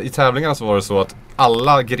ju, i tävlingarna så var det så att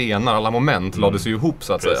alla grenar, alla moment lades ju ihop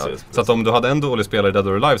så att säga. Så att om du hade en dålig spelare i Dead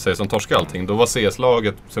or Alive, säger som torskade allting, då var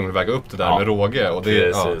CS-laget som att väga upp det där med råge. Och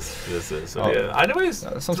det, precis. Så det var ju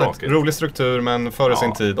som sagt, rolig struktur men före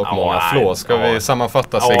sin tid och många flå. Ska vi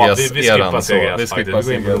sammanfatta CGS-eran? Vi skippar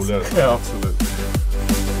CGS. Ja, absolut.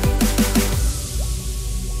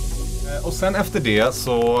 Och sen efter det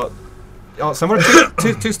så... Ja, sen var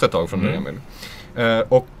det tyst ett tag från dig, Emil.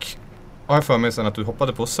 Och har jag för mig sen att du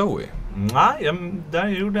hoppade på Zoe. Nej, där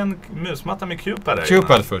gjorde en musmatta med Cupid.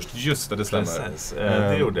 Cupid först, just det stämmer. Precis,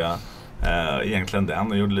 det gjorde jag. Egentligen den,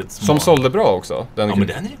 jag gjorde lite små... Som sålde bra också. Men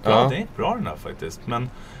den gick bra, den gick bra den här faktiskt. Men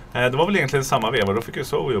det var väl egentligen samma veva, då fick ju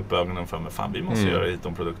Zoe upp ögonen för mig. Fan, vi måste göra hit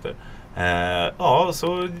de produkter.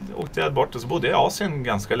 Så åkte jag bort och så bodde jag i Asien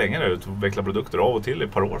ganska länge där, utvecklade produkter av och till i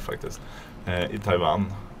ett par år faktiskt. I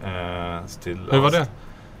Taiwan. Hur var det?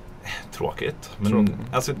 Tråkigt. Men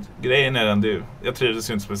alltså, grejen är den, jag trivdes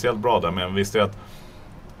ju inte speciellt bra där, men jag visste att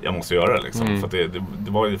jag måste göra det liksom. För att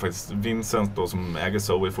det var ju faktiskt Vincent då som äger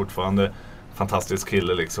Zoe fortfarande. Fantastisk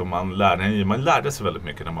kille liksom. Man lärde sig väldigt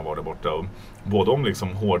mycket när man var där borta. Och både om liksom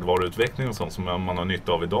hårdvaruutveckling och sånt som man har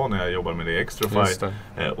nytta av idag när jag jobbar med det i Extrafy.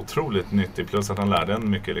 Otroligt nyttig, plus att han lärde en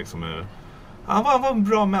mycket liksom. Han var en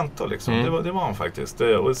bra mentor liksom. Det var han faktiskt.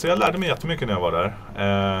 Så jag lärde mig jättemycket när jag var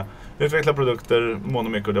där. Utveckla produkter,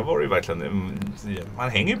 mycket, och det var ju verkligen, man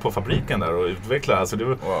hänger ju på fabriken där och utvecklar. Alltså det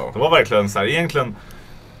var verkligen så här, egentligen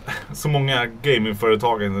så många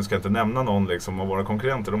gamingföretag, nu ska jag inte nämna någon liksom av våra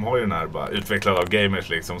konkurrenter, de har ju den här bara utvecklad av gamers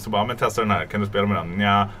liksom, så bara, men testa den här, kan du spela med den?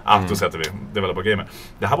 Ja, då sätter vi developer gamer.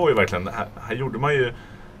 Det här var ju verkligen, här gjorde man ju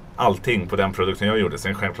allting på den produkten jag gjorde.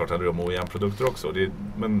 Sen självklart hade de OEM-produkter också.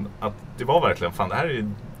 Men att det var verkligen, fan det här är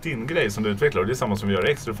ju din grej som du utvecklar. Och det är samma som vi gör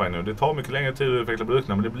i Extrafy nu. Det tar mycket längre tid att utveckla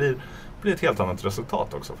produkterna, men det blir ett helt annat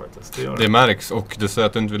resultat också faktiskt. Det märks, och du säger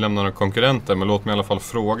att du inte vill lämna några konkurrenter, men låt mig i alla fall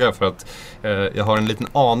fråga, för att jag har en liten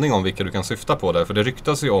aning om vilka du kan syfta på där. För det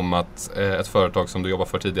ryktas ju om att ett företag som du jobbar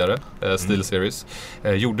för tidigare, SteelSeries,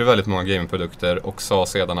 gjorde väldigt många gamingprodukter och sa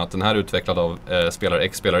sedan att den här är utvecklad av spelare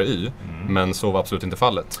X, spelare Y, men så var absolut inte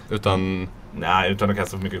fallet. Nej, utan att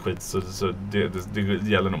kasta för mycket skit, så det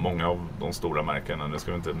gäller nog många av de stora märkena. Nu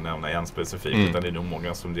ska vi inte nämna en specifikt, utan det är nog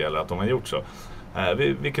många som det gäller att de har gjort så.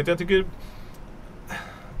 Vilket jag tycker,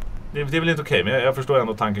 det är väl inte okej, men jag förstår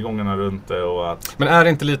ändå tankegångarna runt det. Och att, men är det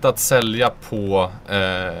inte lite att sälja på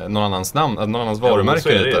någon annans namn, någon annans varumärke?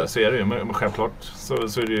 Så är det ju, men självklart så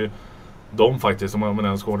är det ju de faktiskt, om man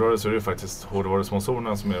använder hårdvara, så är det ju faktiskt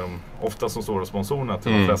hårdvarusponsorerna som är oftast de stora sponsorerna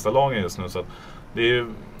till de flesta lagen just nu. Så att det är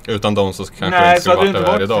ju, utan de så kanske det inte skulle varit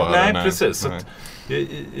där idag. Nej, precis. Så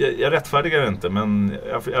jag rättfärdigar inte, men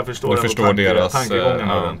jag förstår deras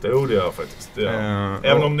tankegångarna runt det. Jo, det gör jag faktiskt.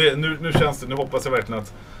 Även om nu känns det, nu hoppas jag verkligen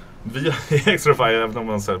att vi i Extrafire, även om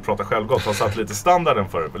man pratar självgott, har satt lite standarden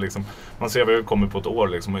för det. Liksom, man ser vad vi kommer på ett år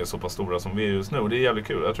liksom, och är så pass stora som vi är just nu. Och det är jävligt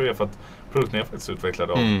kul. Jag tror det är för att produkten är faktiskt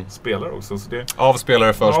utvecklad av spelare också. Så det, av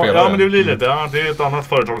spelare för spelare. Ja, men det blir lite. Ja, det är ett annat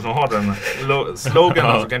företag som har den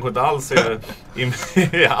sloganen som kanske inte alls är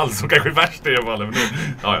alls som kanske är värst i alla fall.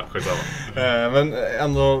 Ja, skitsamma. Men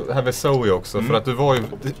ändå här med Zoe också. För att du var ju,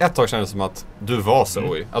 ett tag kändes det som att du var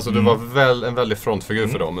Zoe. Alltså du var väl en väldig frontfigur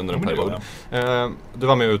för dem under en period. Du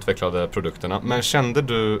var med och utvecklade produkterna. Men kände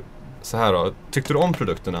du så här då, tyckte du om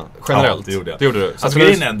produkterna generellt? Ja, det gjorde jag. Det gjorde du. Alltså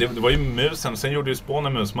grejen, det var ju musen, sen gjorde ju Spawn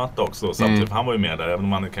en musmatta också. Samtidigt, han var ju med där, även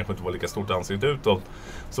om han kanske inte var lika stort ansikte utåt.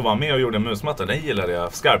 Så var han med och gjorde en musmatta, den gillade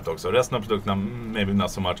jag skarpt också. Resten av produkterna, maybe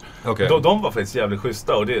not so much. Okay. De var faktiskt jävligt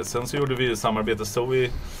schyssta. Och sen så gjorde vi ju samarbete Zoe.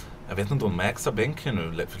 Jag vet inte om de ägs av bänken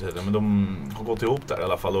nu för tiden, men de har gått ihop där i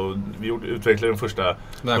alla fall. Och vi utvecklade den första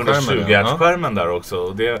 120-hertz-skärmen där också.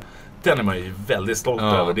 Och den är man ju väldigt stolt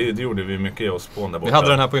över. Det gjorde vi mycket i oss Spawn där borta. Vi hade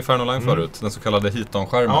den här på Inferno Online förut, den så kallade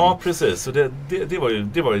Heaton-skärmen. Ja, precis. Så det var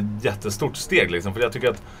ju ett jättestort steg liksom. För jag tycker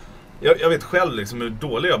att jag vet själv liksom hur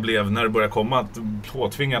dålig jag blev när det började komma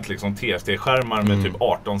påtvingat liksom TFT-skärmar med typ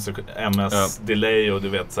 18 ms delay och du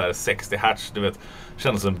vet så här 60 hertz, du vet,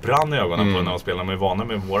 kändes som en brand i ögonen på när man spelar. Man är vana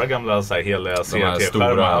med våra gamla så här hela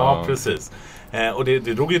CRT-skärmar. Ja, precis. Och det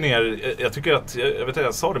drog ju ner, jag tycker att, jag vet att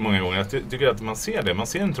jag sa det många gånger, jag tycker att man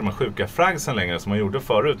ser inte de här sjuka fragsen längre som man gjorde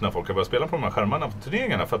förut när folk har börjat spela på de här skärmarna på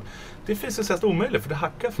turneringarna, för att det finns ju så omöjligt, för det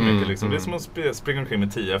hackar för mycket liksom. Det är som att springa omkring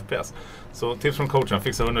med 10 fps. Så tips från coachen,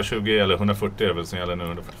 fixa 120 eller 140 är väl som gäller nu,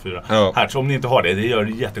 144 hertz. Om ni inte har det gör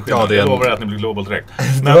jätteskillnad. Jag lovar att ni blir global direkt.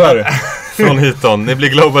 Från Heaton, ni blir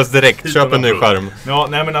globals direkt, köp en ny skärm. Ja,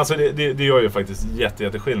 nej men alltså det gör ju faktiskt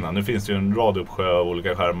jätteskillnad. Nu finns det ju en rad uppsjö av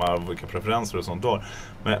olika skärmar, vilka preferenser och sånt då.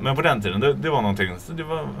 Men på den tiden, det var någonting,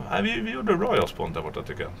 vi gjorde det bra i oss på där borta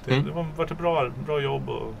tycker jag. Det var varit ett bra jobb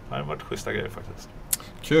och det har varit schyssta grejer faktiskt.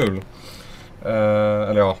 Kul.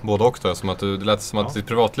 Eller ja, både och då, som att det lät som att ditt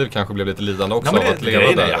privatliv kanske blev lite lidande också av att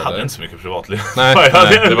leva där. Jag hade inte så mycket privatliv. Nej,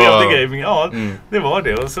 det var gaming. Ja, det var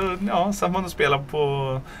det. Och så satt man och spelade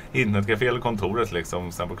på internetcafé eller kontoret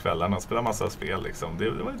liksom, sen på kvällarna och spelade massa spel liksom. Det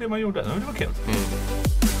var det man gjorde. Det var kul.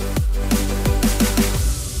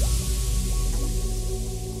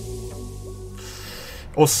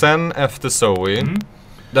 Och sen efter Zoe,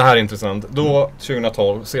 det här är intressant. Då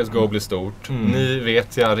 2012, CSGO blir stort. Ni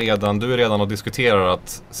vet du är redan och diskuterar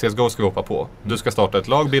att CSGO ska vi hoppa på. Du ska starta ett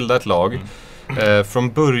lag, bilda ett lag. Från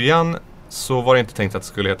början så var det inte tänkt att det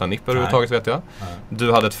skulle heta NIP överhuvudtaget, vet jag.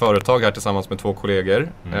 Du hade ett företag här tillsammans med 2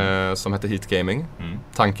 kollegor som hette Heat Gaming.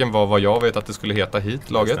 Tanken var vad jag vet att det skulle heta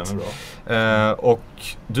Heat, laget. Och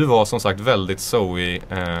du var som sagt väldigt Zoe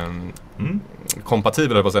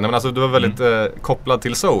kompatibel på att säga. Men alltså du var väldigt kopplad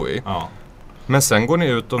till Zoe. Men sen går ni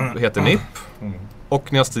ut och heter NIP.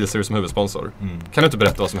 Och ni har SteelSeries som huvudsponsor. Kan du inte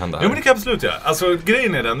berätta vad som hände här? Jo, men det kan jag absolut göra. Alltså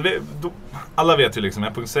grejen är den, alla vet ju liksom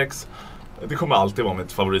 1.6. Det kommer alltid vara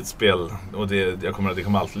mitt favoritspel. Och det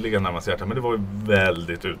kommer alltid ligga närmast hjärtat. Men det var ju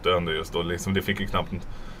väldigt utdöende just då. Liksom, det fick ju knappt...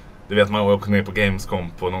 Det vet man åkte ner på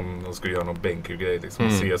Gamescom på och skulle göra någon bänkgrej.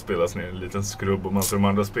 Liksom, se spelas ner i en liten skrubb. Och man ser de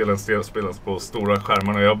andra spelas på stora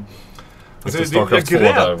skärmarna. Jag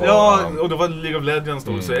grät, och det var League of Legends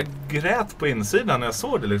då, så jag grät på insidan när jag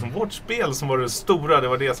såg det liksom. Vårt spel som var det stora, det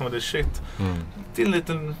var det som var det shit. Till en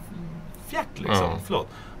liten fjärt liksom, förlåt.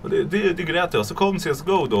 Och det grät jag. Så kom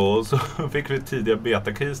CSGO då och så fick vi tidiga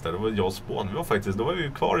beta-keys där. Det var jag och Spawn. Då var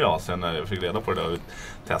vi kvar i Asien när jag fick reda på det där och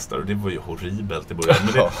testade. Och det var ju horribelt i början.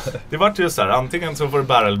 Men det var ju så här, antingen så var det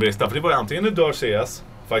bära eller brista. För det var ju antingen du dör CS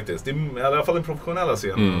faktiskt. Det är i alla fall den professionella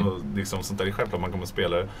scenen. Och liksom sånt där är självklart man kommer att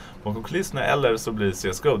spela bakom kulisserna. Eller så blir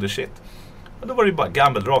CSGO the shit. Och då var det ju bara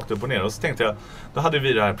gamble rakt upp och ner. Och så tänkte jag, då hade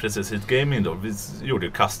vi det här precis Heat Gaming då. Vi gjorde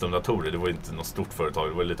ju custom-datorer. Det var inte något stort företag.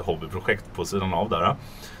 Det var lite hobbyprojekt på sidan av där.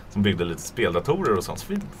 Som byggde lite speldatorer och sånt.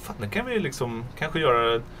 Så nu kan vi liksom kanske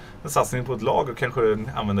göra en satsning på ett lag. Och kanske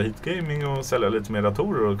använda Heat Gaming och sälja lite mer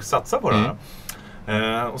datorer och satsa på det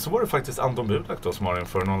här. Och så var det faktiskt Anton Budak då som har en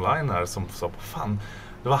för en online här. Som sa på fan,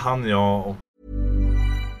 det var han, jag och...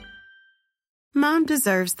 Mom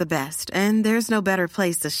deserves the best, and there's no better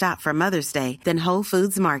place to shop for Mother's Day than Whole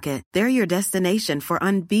Foods Market. They're your destination for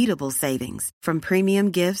unbeatable savings, from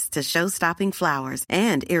premium gifts to show-stopping flowers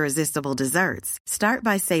and irresistible desserts. Start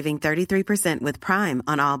by saving 33% with Prime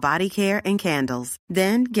on all body care and candles.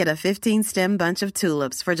 Then get a 15-stem bunch of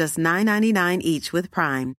tulips for just $9.99 each with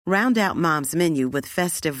Prime. Round out Mom's menu with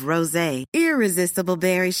festive rosé, irresistible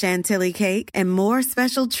berry chantilly cake, and more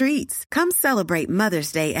special treats. Come celebrate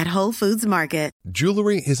Mother's Day at Whole Foods Market.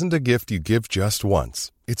 Jewelry isn't a gift you give just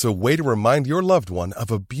once. It's a way to remind your loved one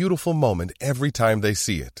of a beautiful moment every time they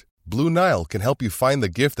see it. Blue Nile can help you find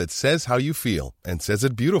the gift that says how you feel and says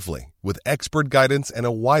it beautifully with expert guidance and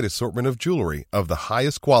a wide assortment of jewelry of the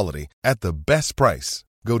highest quality at the best price.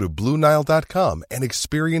 Go to BlueNile.com and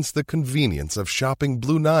experience the convenience of shopping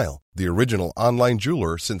Blue Nile, the original online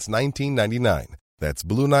jeweler since 1999. That's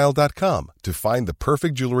BlueNile.com to find the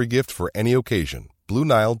perfect jewelry gift for any occasion.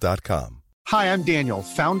 BlueNile.com. Hi, I'm Daniel,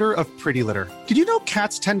 founder of Pretty Litter. Did you know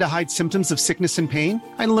cats tend to hide symptoms of sickness and pain?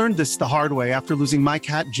 I learned this the hard way after losing my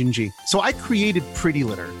cat, Gingy. So I created Pretty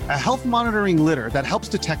Litter, a health monitoring litter that helps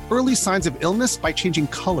detect early signs of illness by changing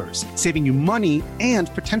colors, saving you money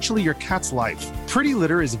and potentially your cat's life. Pretty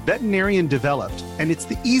Litter is veterinarian developed, and it's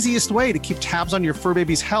the easiest way to keep tabs on your fur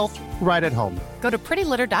baby's health right at home. Go to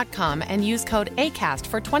prettylitter.com and use code ACAST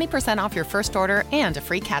for 20% off your first order and a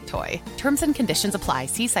free cat toy. Terms and conditions apply.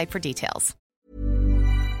 See site for details.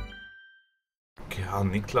 Han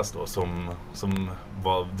Niklas då som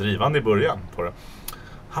var drivande i början på det.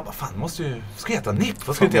 Han bara, fan, ska heta NIP?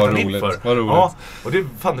 Vad ska jag heta NIP för? Vad roligt. Ja, och det,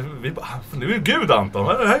 vi bara, du är gud Anton,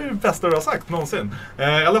 det här är det bästa du har sagt någonsin.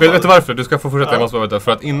 Vet du varför? Du ska få fortsätta, jag måste bara veta.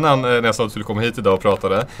 För att innan när jag sa att du skulle komma hit idag och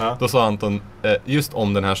pratade, då sa Anton, just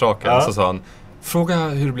om den här saken, så sa han, fråga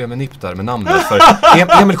hur det blev med NIP där med namnet. För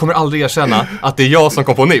Emil kommer aldrig erkänna att det är jag som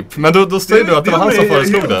kom på NIP. Men då säger du att det var han som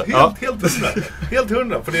föreslog det. Helt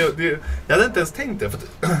hundra. För jag hade inte ens tänkt det. För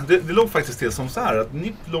det låg faktiskt till som så här. Att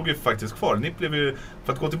NIP låg ju faktiskt kvar. NIP blev ju,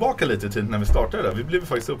 för att gå tillbaka lite i tiden när vi startade där. Vi blev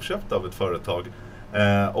faktiskt uppköpta av ett företag.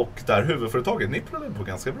 Och där huvudföretaget, NIP låg på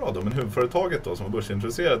ganska bra då. Men huvudföretaget då som var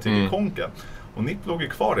börsintroducerat till Konka. Och NIP låg ju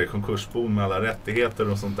kvar där i konkursbon med alla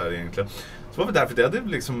rättigheter och sånt där egentligen. Så var vi därför det hade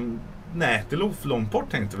liksom... Nej, det låg för långt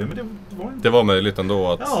bort tänkte vi, men det var inte... Det var möjligt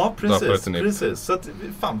ändå att... Ja, precis. Så att,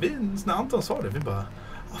 fan, när Anton sa det, vi bara...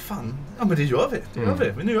 men det gör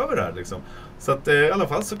vi. Nu gör vi det här liksom. Så att i alla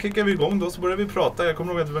fall så kickade vi igång då, så började vi prata. Jag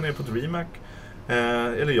kommer ihåg att vi var nere på DreamHack.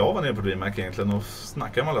 Eller jag var nere på DreamHack egentligen och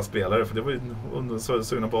snackade med alla spelare. För det var ju så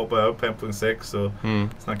sugna på att hoppa över på 1.6 och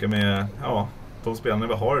snacka med de spelarna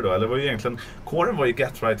vi har idag. Eller det var ju egentligen... Kåren var ju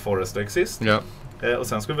Get Right Forest och Exist. Ja. Och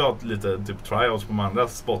sen skulle vi ha lite typ tryouts på de andra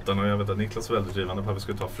spotten. Och jag vet att Niklas var väldigt drivande på att vi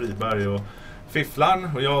skulle ta Friberg och Fifflarn.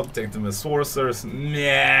 Och jag tänkte med Sorcerers,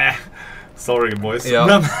 nej. Sorry boys.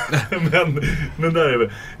 Ja. Men där är vi.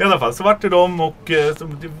 I alla fall så vart det dem och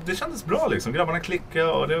det kändes bra liksom. Grabbarna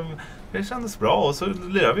klickade och det kändes bra. Och så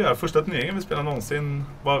lirade vi här. Första turneringen vi spelade någonsin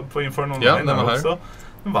var på Inferno Online också.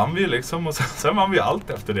 Den vann vi liksom och sen vann vi allt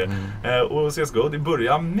efter det. Och CSGO, det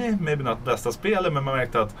började med maybe not bästa spelet, men man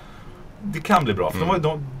märkte att det kan bli bra.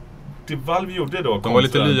 För det Valve gjorde då... De var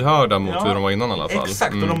lite lyhörda mot hur de var innan i alla fall.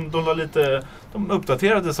 Exakt, och de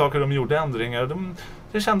uppdaterade saker, de gjorde ändringar.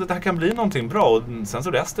 Jag kände att det här kan bli någonting bra. Och sen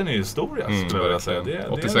så resten är ju historia, skulle jag vilja säga.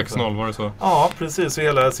 86-0 var det så. Ja, precis. Och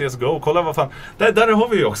hela CSGO. Kolla vad fan. Där har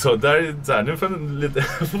vi ju också. Nu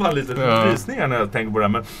får man lite prisningar när jag tänker på det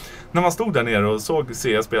här. Men när man stod där nere och såg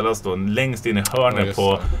CS spelas då längst in i hörnet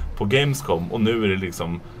på Gamescom. Och nu är det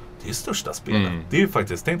liksom... Det är största spelet. Det är ju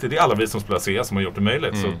faktiskt, tänkte det är alla vi som spelar CS som har gjort det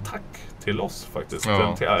möjligt. Så tack till oss faktiskt.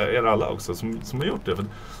 Till er alla också som har gjort det. För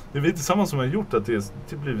det är vi tillsammans som har gjort att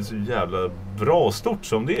det blivit så jävla bra och stort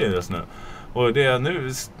som det är just nu. Och det är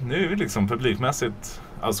nu är vi liksom publikmässigt,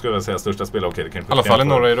 alltså ska jag säga största spel, okej, det kan i alla fall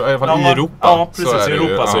i Europa. Ja, precis, i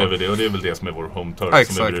Europa så är vi det. Och det är väl det som är vår home turf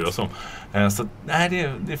som vi bryr oss om. Så nej,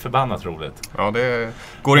 det är förbannat roligt. Ja, det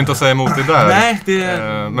går inte att säga emot det där. Nej,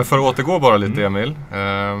 men för att återgå bara lite, Emil.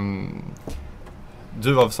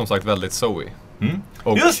 Du var som sagt väldigt Zoe.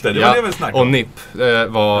 Och, just det var det vi snackade om. Och NIP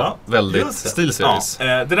var väldigt SteelSeries.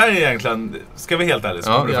 Det där är egentligen, ska vi helt ärligt,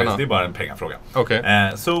 det är bara en pengafråga.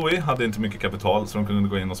 Zoe hade inte mycket kapital så de kunde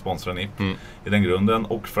gå in och sponsra NIP i den grunden.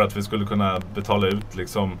 Och för att vi skulle kunna betala ut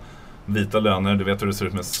liksom vita löner, du vet hur det ser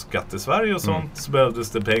ut med skatt i Sverige och sånt, så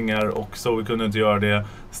behövdes det pengar och Zoe kunde inte göra det.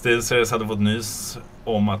 SteelSeries hade fått nys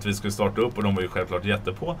om att vi skulle starta upp och de var ju självklart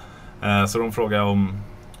jättepå. Så de frågade om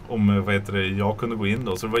jag kunde gå in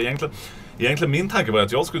då. Så det var egentligen min tanke var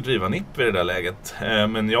att jag skulle driva NIP i det där läget.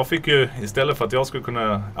 Men jag fick ju, istället för att jag skulle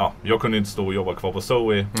kunna, jag kunde inte stå och jobba kvar på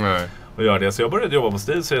Zoe och göra det. Så jag började jobba på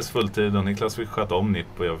SteelSeries fulltid och Niklas fick sköta om NIP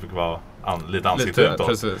och jag fick vara lite ansikte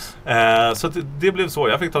utåt. Så det blev så.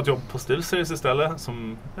 Jag fick ta ett jobb på SteelSeries istället.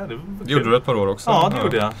 Det gjorde du ett par år också. Ja, det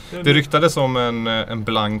gjorde jag. Det ryktades som en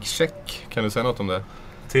blank check. Kan du säga något om det?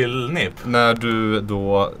 Till NIP? När du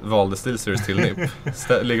då valde SteelSeries till NIP.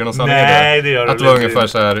 Ligger någon sanning i det? Nej, det gör det. Att det var ungefär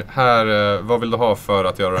så här, vad vill du ha för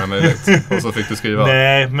att göra det här möjligt? Och så fick du skriva.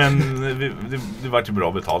 Nej, men det var ju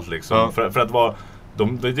bra betalt liksom. Ja. För att vara...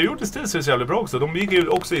 Det gjorde SteelSeries jävligt bra också. De gick ju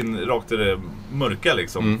också in rakt i det mörka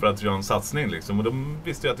liksom, för att göra en satsning liksom. Och de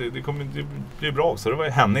visste ju att det kommer bli bra också. Det var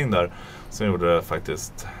ju Henning där som gjorde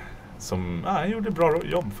faktiskt som gjorde bra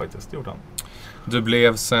jobb faktiskt, det gjorde han. Du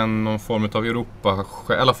blev sen någon form av Europa,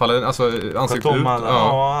 i alla fall alltså ansikte ut.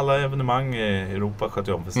 Alla evenemang i Europa sköt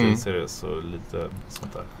jag om för SteelSeries och lite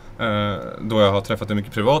sånt där. Då jag har träffat dig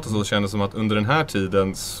mycket privat och så kändes det som att under den här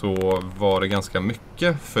tiden så var det ganska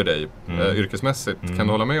mycket för dig yrkesmässigt. Kan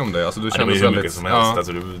du hålla med om det? Alltså, du kändes det var ju mycket som helst.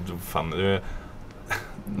 Alltså,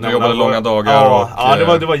 du jobbade långa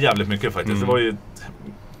dagar. Det var jävligt mycket faktiskt.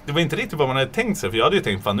 Det var inte riktigt vad man hade tänkt sig. För jag hade ju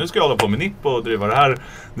tänkt, fan nu ska jag hålla på med NIP och driva det här.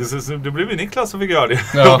 Det blev ju Niklas som fick göra det.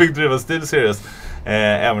 Jag fick driva SteelSeries.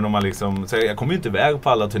 Även om man liksom, så jag kom ju inte iväg på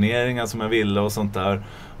alla turneringar som jag ville och sånt där.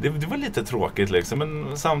 Det var lite tråkigt liksom.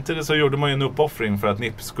 Men samtidigt så gjorde man ju en uppoffring för att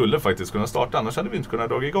NIP skulle faktiskt kunna starta. Annars hade vi inte kunnat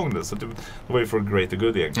dra igång det. Så det var ju for greater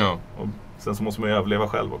good egentligen. Ja. Och sen så måste man ju överleva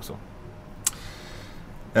själv också.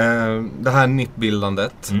 Det här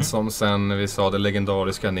NIP-bildandet som sen vi sa det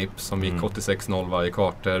legendariska NIP som gick 86-0 varje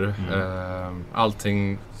kartor.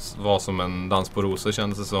 Allting var som en dans på rosor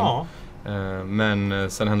kändes det som. Ja. Men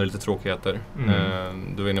sen hände lite tråkigheter.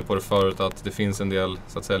 Du var inne på det förut att det finns en del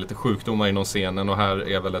så att säga lite sjukdomar inom scenen och här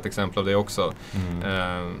är väl ett exempel av det också.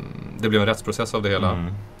 Det blev en rättsprocess av det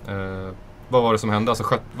hela. Vad var det som hände?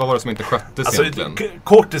 Alltså, vad var det som inte sköttes egentligen?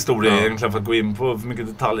 Kort historia egentligen för att gå in på för mycket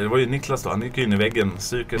detaljer. Det var ju Niklas då, han gick in i väggen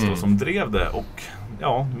psykiskt då, som drev det. Och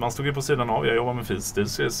man stod ju på sidan av. Jag jobbade med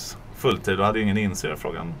SteelSeries fulltid och hade ingen insyn.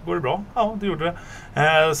 Frågan, går det bra? Ja, det gjorde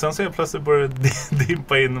det. Sen så jag plötsligt började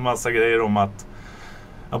dimpa in en massa grejer om att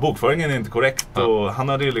bokföringen är inte korrekt och han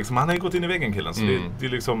hade ju gått in i väggen killen så det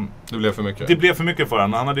liksom det blev för mycket. Det blev för mycket för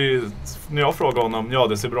honom. Han hade ju, när jag frågade honom,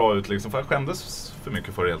 det ser bra ut liksom, för jag skämdes för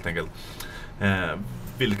mycket för det helt enkelt.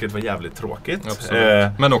 Vilket var jävligt tråkigt.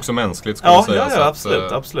 Men också mänskligt skulle jag säga. Ja,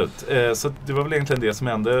 absolut. Så det var väl egentligen det som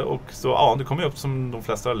hände och så det kom ju upp som de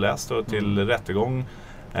flesta har läst då, till rättegång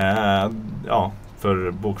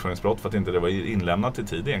för bokföringsbrott för att inte det var inlämnat i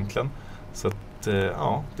tid egentligen. Så att,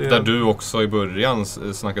 där du också i början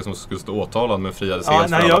snackade som skulle stå åtalad men friades helt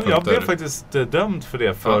för alla punkter. Jag blev faktiskt dömd för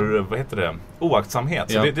det för,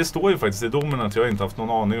 oaktsamhet. Så det står ju faktiskt i domen att jag inte haft någon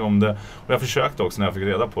aning om det. Och jag försökte också när jag fick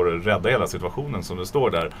reda på det rädda hela situationen som det står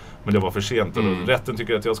där. Men det var för sent och rätten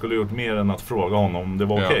tycker att jag skulle gjort mer än att fråga honom om det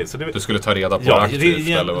var okej. Så du skulle ta reda på det aktivt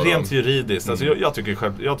eller vad? Rent juridiskt. Alltså jag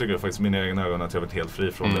tycker faktiskt i mina egna ögon att jag varit helt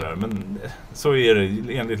fri från det där. Men så är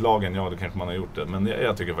det enligt lagen, det kanske man har gjort det. Men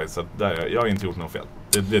jag tycker faktiskt att jag har inte gjort något fel.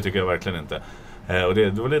 Det tycker jag verkligen inte. Och det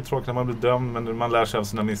var lite tråkigt när man blir dömd, men man lär sig av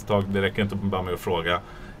sina misstag. Det räcker inte bara med att fråga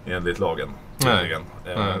enligt lagen.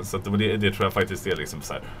 Så att det tror jag faktiskt är liksom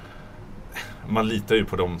så här. Man litar ju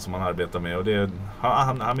på dem som man arbetar med. Och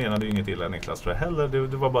han menade ju inget illa Niklas tror jag heller.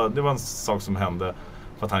 Det var en sak som hände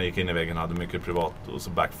för att han gick in i väggen och hade mycket privat och så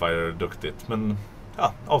backfire duktigt. Men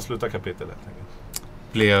avsluta kapitel helt enkelt.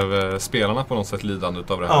 Blev spelarna på något sätt lidande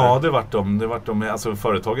av det här? Ja, det vart de. Alltså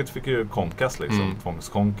företaget fick ju konkas liksom,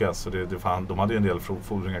 tvångskonkas. Och de hade ju en del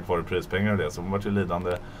fordringar kvar i prispengar och det, så de vart ju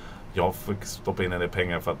lidande. Jag fick stoppa in en del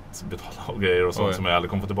pengar för att betala och grejer och sånt som jag aldrig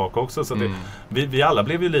kommer få tillbaka också. Så vi alla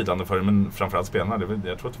blev ju lidande för det, men framförallt spelarna.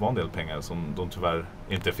 Jag tror att det var en del pengar som de tyvärr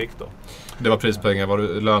inte fick då. Det var prispengar, var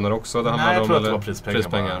det löner också? Nej, jag tror att det var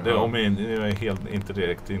prispengar. Om jag är helt inte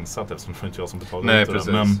direkt insatt eftersom det inte jag som betalade ut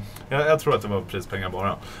det. Men jag tror att det var prispengar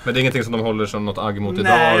bara. Men det är ingenting som de håller som något agg mot idag?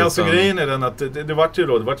 Nej, alltså grejen är den att det vart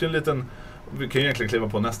ju en liten... Vi kan ju egentligen kliva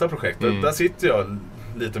på nästa projekt. Där sitter jag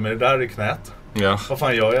lite med det där i knät. Ja. Vad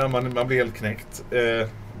fan gör jag? Man blir helt knäckt.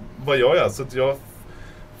 Vad gör jag? Så att jag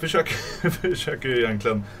försöker ju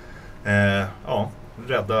egentligen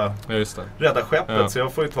rädda skeppet. Ja. Så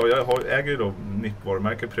jag äger ju då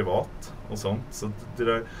NIP-varumärke privat och sånt.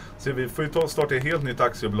 Så vi får ju starta ett helt nytt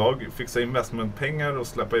aktiebolag, fixa investmentpengar och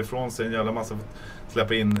släppa ifrån sig en jävla massa,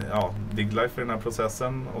 släppa in Diglife i den här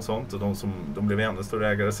processen och sånt. Och de blev ännu större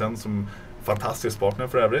ägare sen som fantastisk partner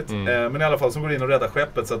för övrigt. Men i alla fall som går in och räddar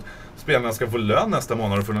skeppet så att spelarna ska få lön nästa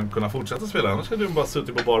månad för att kunna fortsätta spela. Annars hade de bara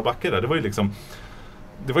suttit på bar backe där.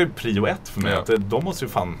 Det var ju prio 1 för mig. Att de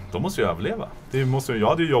måste ju överleva. Jag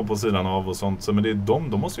hade ju jobb på sidan av och sånt. Men det är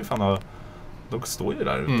de måste ju fan ha... De står ju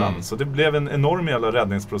där utan. Så det blev en enorm jävla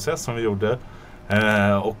räddningsprocess som vi gjorde.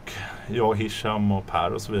 Och jag, Hisham och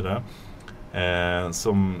Per och så vidare.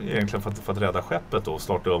 Som egentligen för att rädda skeppet då.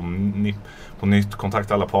 Starta om NIP på nytt.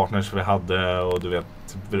 Kontakta alla partners vi hade. Och du vet,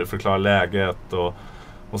 förklara läget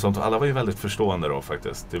och sånt. Och alla var ju väldigt förstående då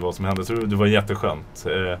faktiskt. Det var som hände. Så det var jätteskönt.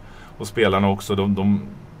 Och spelarna också,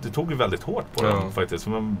 det tog ju väldigt hårt på dem faktiskt.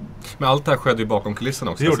 Men allt det här skedde ju bakom kulissen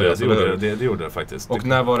också. Det gjorde det faktiskt. Och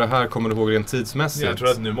när var det här, kommer du ihåg rent tidsmässigt? Jag tror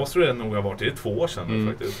att nu måste det nog ha varit, det är 2 år sedan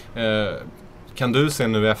faktiskt. Kan du se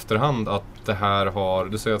nu i efterhand att det här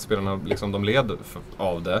du säger att spelarna liksom, de led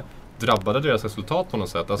av det. drabbade deras resultat på något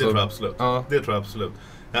sätt. Alltså, det tror jag absolut. Ja. Det tror jag absolut.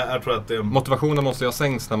 Jag tror att motivationen måste ju ha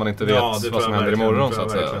sänkts när man inte vet vad som händer imorgon, så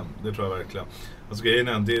att säga. Det tror jag verkligen. Alltså grejen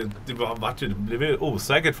är, det blev ju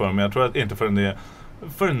osäkert för dem, men jag tror att inte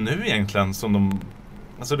förrän nu egentligen som de...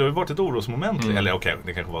 Alltså det har ju varit ett orosmoment, eller okej,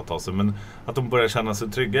 det kanske var ett tag sedan, men att de börjar känna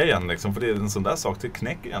sig trygga igen liksom, för det är en sån där sak till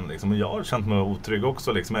knäck igen liksom. Och jag har känt mig otrygg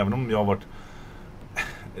också liksom, även om jag har varit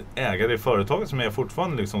ägare i företaget som jag är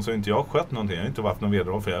fortfarande liksom, så har inte jag skött någonting. Jag har inte varit någon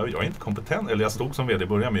vd, för jag är inte kompetent, eller jag stod som vd i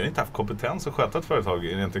början, men jag har inte haft kompetens att sköta ett företag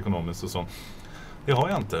rent ekonomiskt och så. Det har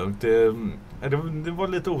jag inte. Och det var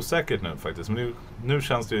lite osäkert nu faktiskt, men nu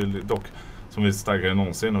känns det ju dock som vi starkare än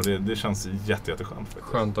någonsin, och det känns jätteskönt faktiskt.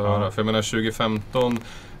 Skönt att höra, för jag menar 2015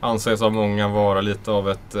 anses av många vara lite av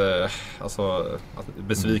ett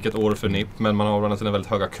besviket år för NIP, men man har sina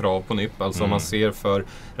väldigt höga krav på NIP. Alltså om man ser för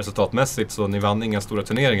resultatmässigt, så ni vann inga stora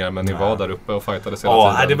turneringar, men ni var där uppe och fightades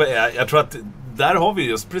hela tiden. Jag tror att där har vi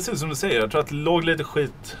just, precis som du säger, jag tror att det låg lite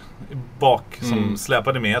skit bak som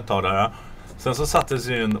släpade med ett tag där. Sen så sattes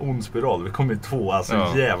ju en ond spiral. Vi kom i 2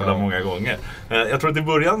 jävla många gånger. Jag tror att i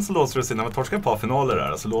början så låser det sig, när man torskar ett par finaler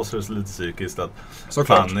där, så låser det sig lite psykiskt att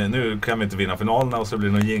nu kan vi inte vinna finalerna, och så blir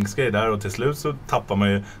det någon jinxgrej där, och till slut så tappar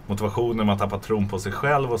man ju motivationen, man tappar tron på sig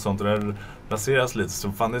själv och sånt, och där raseras lite.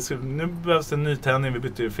 Så nu behövs det en ny tändning. Vi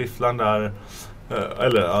bytte ju fifflan där.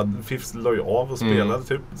 Fiffs la ju av och spelade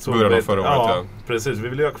typ. Så började förra året, precis. Vi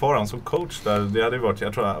ville ju ha kvar han som coach där. Det hade ju varit,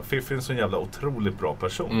 jag tror att Fiff är en sån jävla otroligt bra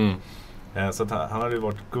person. Så att han hade ju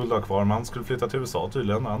varit guld att kvar, men han skulle flytta till USA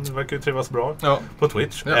tydligen. Han verkar ju trivas bra på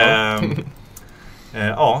Twitch.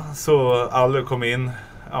 Så Aller kom in.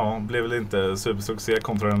 Blev väl inte supersuccé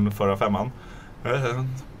kontra den förra 5:an.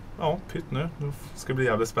 Pytt nu. Det ska bli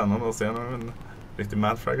jävligt spännande att se en riktig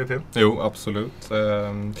madfragger till. Jo, absolut.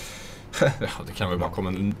 Det kan väl bara komma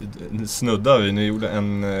en snudda. Ni gjorde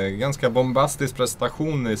en ganska bombastisk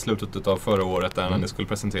prestation i slutet av förra året där när ni skulle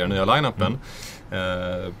presentera nya line-upen.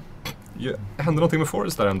 Hände någonting med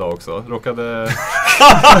Forrest där en dag också? Råkade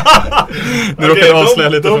avslöja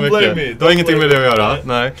lite för mycket. Det har ingenting med det att göra.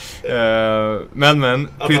 Nej. Men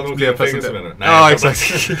Pytt blev presenterad. Ja,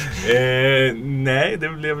 exakt. Nej, det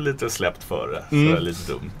blev lite släppt före. Så det är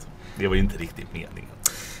lite dumt. Det var inte riktigt meningen.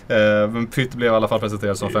 Men Pytt blev i alla fall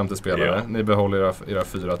presenterad som 50 spelare. Ni behåller era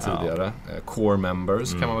 4 tidigare core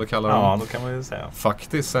members kan man väl kalla dem. Ja, då kan man ju säga.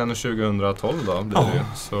 Faktiskt sen 2012 då blir det ju.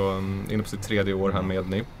 Så inne på sitt 3:e år här med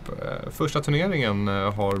NIP. Första turneringen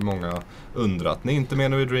har många undrat. Ni är inte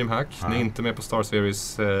med nu i DreamHack. Ni är inte med på Star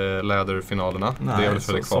Series läderfinalerna. Nej, det är väl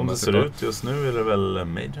för som det ser ut just nu är det väl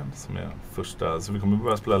Major som är första. Så vi kommer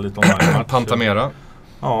börja spela lite online. Pantamera.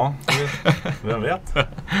 Ja, vem vet?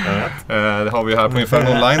 Det har vi här på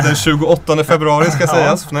ungefär online den 28 februari ska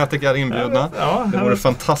sägas. Fnatic är inbjudna. Det vore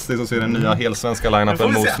fantastiskt att se den nya helsvenska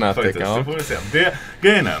line-upen mot Fnatic. Det får vi se.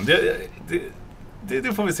 Grejen är,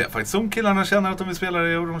 det får vi se faktiskt. Som killarna känner att de vill spela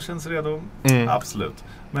det och de känner sig redo. Absolut.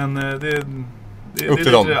 Men det upp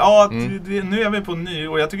till dem. Nu är vi på ny,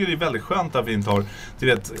 och jag tycker det är väldigt skönt att vi inte har, du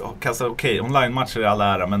vet, online-matcher är alla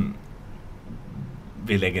ära, men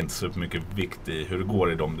vi lägger inte så mycket vikt i hur det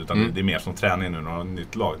går i dem, utan det är mer som träning nu när de har ett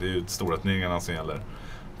nytt lag. Det är ju stora turneringarna som gäller.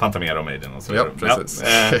 Pantamera och Maiden och så vidare. Ja, precis.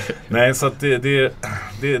 Nej, så att det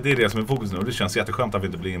är det som är fokus nu. Och det känns jätteskönt att vi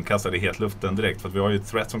inte blir inkastade i hetluften direkt. För att vi har ju ett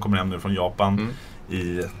threat som kommer hem nu från Japan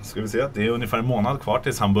ska vi se, det är ungefär en månad kvar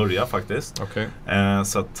tills han börjar faktiskt. Okay.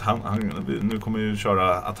 Så att han nu kommer ju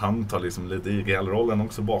köra att han tar liksom lite IGL-rollen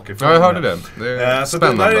också bakifrån. Ja, jag hörde det. Det är så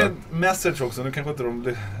spännande. det där är ett message också. Nu kanske inte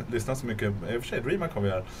de lyssnar så mycket. I och för sig, DreamHack har vi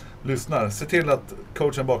här. Lyssnar. Se till att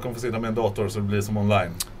coachen bakom får sitta med en dator så det blir som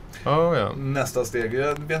online. Nästa steg.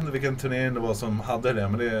 Jag vet inte vilken turnering det var som hade det,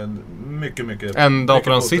 men det är mycket en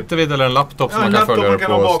dator han sitter vid eller en laptop som man kan följa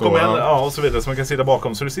på bakom och så vidare, så man kan sitta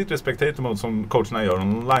bakom. Så du sitter i spectator mode som coacherna gör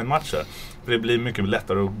online-matcher. För det blir mycket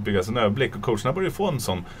lättare att bygga sin överblick, och coacherna börjar få en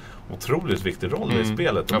sån otroligt viktig roll i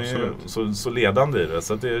spelet. De är ju så ledande i det,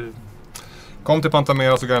 så att det kom till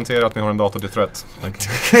Pantamera så garanterar att ni har en dator till threat.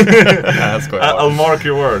 I'll mark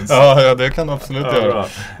your words. Ja, det kan du absolut göra.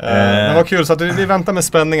 Men vad kul, så att vi väntar med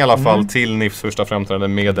spänning i alla fall till NIFs första framträdande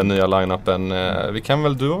med den nya line-upen.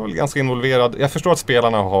 Du var väl ganska involverad. Jag förstår att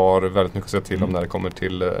spelarna har väldigt mycket att säga till om när det kommer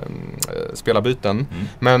till spelarbyten.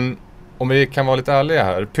 Men om vi kan vara lite ärliga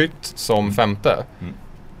här, Pytt som 5:e,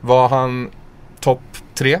 var han topp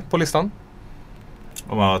 3 på listan?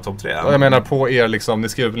 Om han var topp 3? Jag menar på er liksom, ni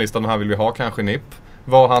skrev på listan, här vill vi ha kanske NIP.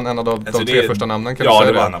 Var han en av de 3 första namnen? Kan du säga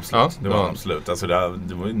det var han absolut. Det var han absolut. Alltså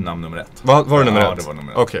det var ju namn nummer 1. Var det nummer 1? Ja, det var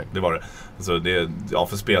nummer 1. Okay. Det var det. Alltså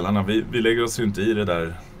för spelarna, vi lägger oss ju inte i det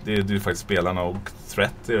där. Det är faktiskt spelarna och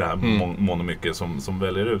threat i det här mån och mycket som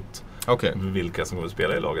väljer ut Okay. Vilka som kommer att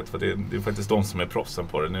spela i laget. För det är faktiskt de som är proffsen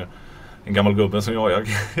på det nu. En gammal gubbe som jag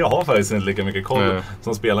har faktiskt inte lika mycket koll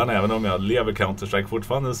som spelarna, även om jag lever Counter-Strike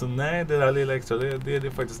fortfarande. Så nej, det där lilla extra, det är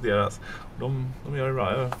faktiskt deras. De gör det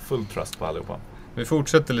bra, jag har full trust på allihopa. Vi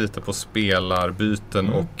fortsätter lite på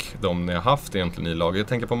spelarbyten och de ni har haft egentligen i laget. Jag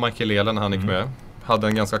tänker på Michael Elen när han gick med. Hade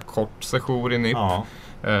en ganska kort session i NIP. Ja.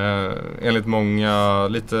 Enligt många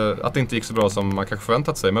lite att det inte gick så bra som man kanske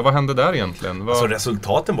förväntat sig. Men vad hände där egentligen? Alltså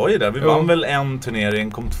resultaten var ju där. Vi vann väl en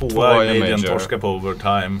turnering, kom tvåa i Major, torska på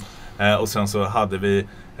overtime. Och sen så hade vi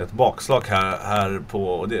ett bakslag här på,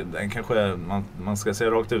 och den kanske man ska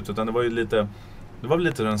säga rakt ut, utan det var väl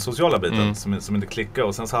lite den sociala biten som inte klickade.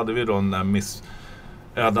 Och sen så hade vi då den där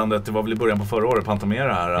missödandet, det var väl i början på förra året,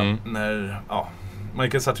 Pantamera här, när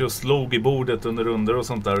Michael satt ju och slog i bordet under runder och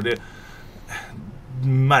sånt där, och det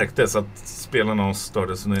märktes att spelarna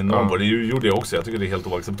stördes enormt. Det gjorde jag också. Jag tycker det är helt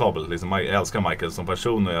oacceptabelt. Liksom, jag älskar Michael som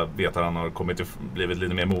person och jag vet att han har blivit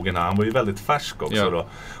lite mer mogen här. Han var ju väldigt färsk också då.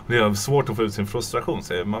 Och det är svårt att få ut sin frustration.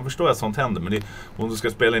 Så man förstår att sånt händer, men om du ska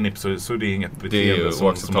spela i NIP så är det inget beteende. Det är ju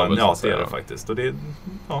oacceptabelt. Ja, det är det faktiskt. Och det,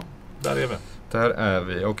 där är vi. Där är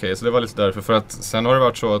vi. Okej, så det var lite därför. För att sen har det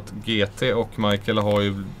varit så att GT och Michael har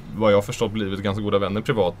ju, vad jag förstått, blivit ganska goda vänner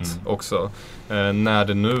privat också. När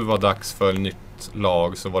det nu var dags för nytt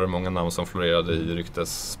lag så var det många namn som florerade i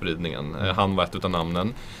ryktesspridningen. Han var ett utav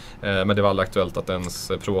namnen. Men det var aldrig aktuellt att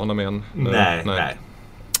ens prova honom igen. Nej.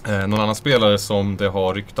 Någon annan spelare som det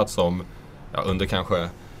har ryktats om under kanske,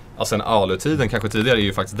 alltså en ALU-tiden kanske tidigare, är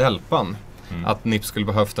ju faktiskt Delpan. Att NIP skulle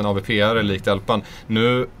behövt en AVPR likt Delpan.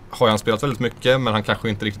 Nu har han spelat väldigt mycket, men han kanske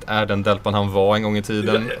inte riktigt är den Delpan han var en gång i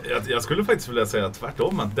tiden. Jag skulle faktiskt vilja säga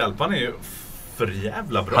tvärtom, att Delpan är ju för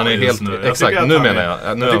jävla bra. Han är just helt, nu. exakt, nu menar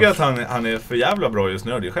jag. Jag tycker att han är för jävla bra just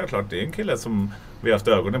nu. Det är självklart, det är en kille som vi har haft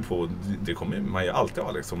ögonen på. Det kommer man ju alltid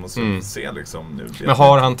ha liksom, och så se liksom nu. Men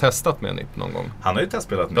har han testat med NIP någon gång? Han har ju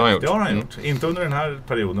testspelat NIP, det har han gjort. Inte under den här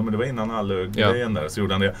perioden, men det var innan alla grejen där, så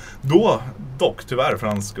gjorde han det. Då, dock tyvärr för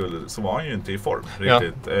hans skull, så var han ju inte i form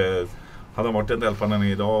riktigt. Hade han varit en Delpan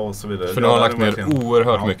idag och så vidare. För nu har han lagt ner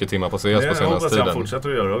oerhört mycket timmar på CS på senaste tiden. Jag hoppas han fortsätter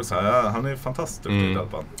att göra också. Han är fantastisk i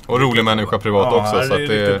Delpan. Och rolig människa privat också. Så det är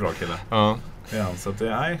riktigt bra kille. Ja. Så att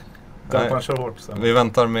Delpan kör hårt. Så. Vi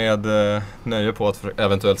väntar med nöje på att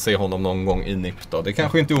eventuellt se honom någon gång i NIP då. Det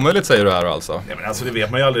kanske inte är omöjligt, säger du här alltså. Nej, men alltså det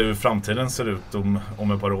vet man ju aldrig hur framtiden ser ut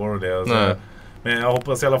om ett par år och det. Alltså. Men jag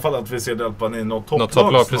hoppas i alla fall att vi ser Delpan i något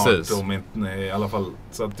topplag snart, precis. Om inte, i alla fall.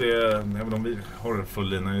 Så att även om vi har full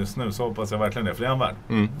lina just nu, så hoppas jag verkligen det. För det är han värd.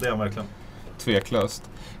 Det är han verkligen. Tveklöst.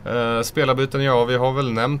 Spelarbyten, vi har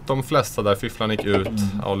väl nämnt de flesta där. Fifflan gick ut,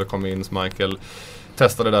 Ale kom in, Michael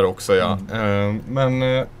testade där också,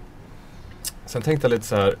 men sen tänkte jag lite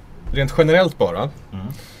så här, rent generellt bara.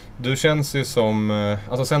 Du känns ju som,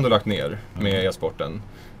 alltså sen du lagt ner med e-sporten,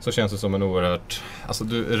 så känns du som en oerhört, alltså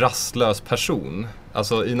du är rastlös person.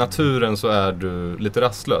 Alltså i naturen så är du lite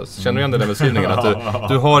rastlös. Känner du igen den beskrivningen? Att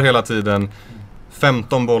du har hela tiden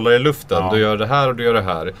 15 bollar i luften. Du gör det här och du gör det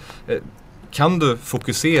här. Kan du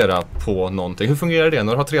fokusera på någonting? Hur fungerar det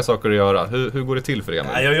när du har 3 saker att göra? Hur går det till för dig?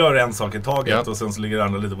 Jag gör en sak i taget och sen så ligger det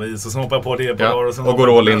andra lite på is och sen hoppar jag på det och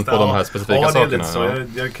går all in på de här specifika sakerna. Det är lite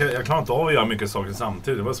så. Jag klarar inte av att göra mycket saker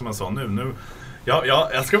samtidigt. Det var som jag sa nu.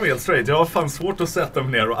 Jag ska vara helt straight. Jag har fan svårt att sätta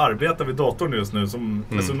mig ner och arbeta vid datorn just nu.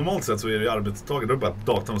 Alltså normalt sett så är det ju arbetstaget. Då är det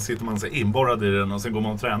bara datorn och sitter man sig inborrad i den och sen går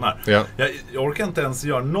man och tränar. Jag orkar inte ens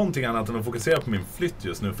göra någonting annat än att fokusera på min flytt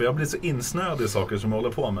just nu. För jag blir så insnöad i saker som jag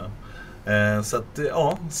håller på med. Så att,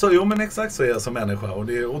 men exakt så är jag som människa. Och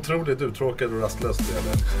det är otroligt uttråkad och rastlöst.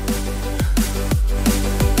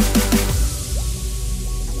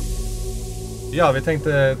 Ja, vi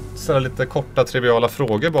tänkte ställa lite korta, triviala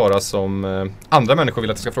frågor bara som andra människor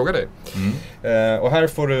vill att jag ska fråga dig. Och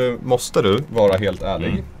här måste du vara helt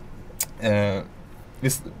ärlig.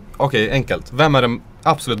 Okej, enkelt. Vem är den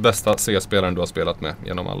absolut bästa CS-spelaren du har spelat med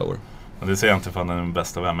genom alla år? Det säger jag inte för han är den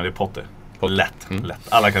bästa vem, men det är Potter. Lätt.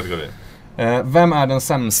 Alla kategorier. Vem är den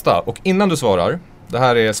sämsta? Och innan du svarar, det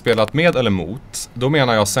här är spelat med eller mot, då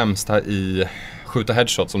menar jag sämsta i skjuta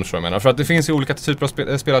headshot, som du tror jag menar. För att det finns ju olika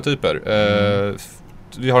typer av spelartyper.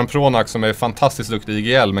 Vi har en Pronax som är fantastiskt duktig i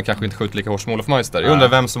IGL men kanske inte skjuter lika hårt som Olof Meister. Jag undrar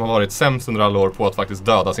vem som har varit sämst under alla år på att faktiskt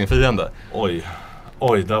döda sin fiende.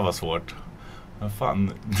 Oj, det var svårt. Vad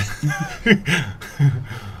fan.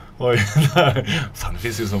 Oj, fan, det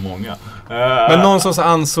finns ju så många. Men någon som så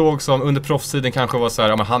ansåg som under proffstiden kanske var så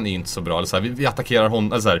här, men han är inte så bra. Eller så här, vi attackerar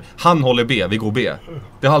honom, eller så här, han håller B, vi går B.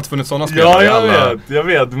 Det har alltid funnits sådana spelare. Ja, jag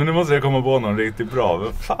vet, men nu måste jag komma på någon riktigt bra.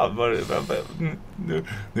 Men fan,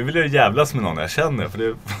 nu vill jag jävlas med någon jag känner, för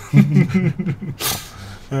det...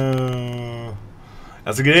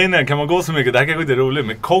 Alltså grejen är, kan man gå så mycket, det här kanske inte är roligt,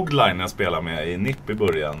 men Cogline jag spelade med i NIP i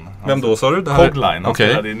början. Vem då sa du? Det här Cogline, han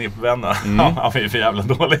spelade i NIP-vänner. Han var ju för jävla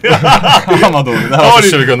dålig. Han var dålig, det här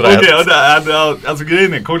var 2001. Okay, alltså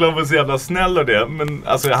grejen är, Cogline var så jävla snäll och det, men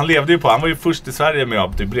alltså han levde ju på, han var ju först i Sverige med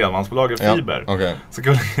att typ bredbandsbolaget Fiber. Okay. Så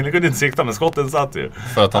kunde inte sikta, men skotten satt ju.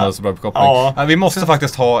 För att han hade så bra koppling. Ja. Vi måste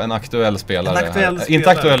faktiskt ha en aktuell spelare. Inte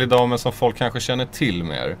aktuell idag, men som folk kanske känner till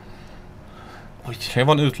mer. Oj. Kan ju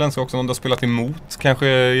vara en utländsk också, om du har spelat emot. Kanske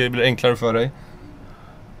blir det enklare för dig.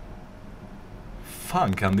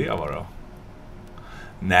 Fan kan det vara då?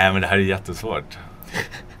 Nej, men det här är jättesvårt.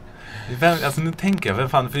 Alltså nu tänker jag, vem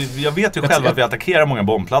fan, för jag vet ju själv att vi attackerar många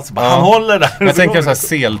bombplatser. Han håller där. Jag tänker så här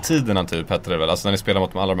seltiderna typ hette det väl. Alltså när ni spelar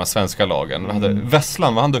mot alla de här svenska lagen.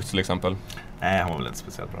 Vesslan, var han duktig till exempel? Nej, han var väl inte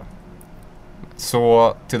speciellt bra.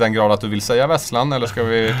 Så till den grad att du vill säga Vesslan, eller ska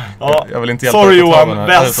vi... Jag vill inte hjälpa. Sorry Johan,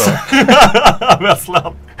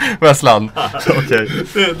 Vesslan. Vesslan, okej.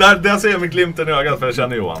 Där ser jag med glimten i ögat, för jag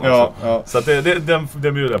känner Johan. Ja. Så att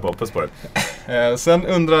den bjuder jag på spåret. Sen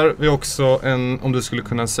undrar vi också om du skulle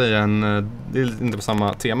kunna säga det är inte på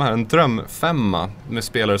samma tema här, en drömfemma med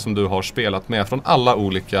spelare som du har spelat med från alla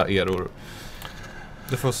olika eror.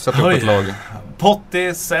 Du får sätta upp ett lag.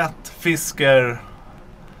 Potti, Seth, Fisker...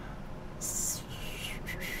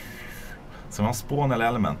 Så man Spawn eller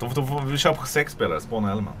Element. Då får vi köra på 6 spelare, Spawn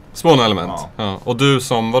och Element. Spawn och Element. Ja. Och du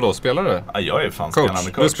som vadå, spelare? Ja, jag är fan coach.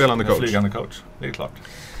 spelande coach. Du är spelande coach. Flygande coach, det är klart.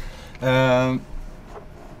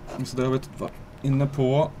 Så det har vi varit inne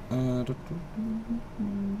på.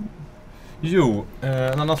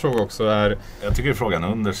 En annan fråga också är... Jag tycker frågan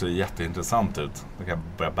under ser jätteintressant ut. Då kan jag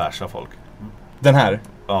börja basha folk. Den här?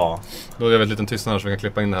 Ja. Då är det en liten tystnad här så vi kan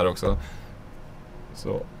klippa in det här också.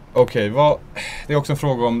 Så... Okej, det är också en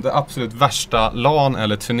fråga om det absolut värsta LAN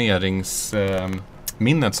eller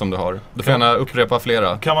turneringsminnet som du har. Du får gärna upprepa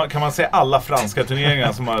flera. Kan man säga alla franska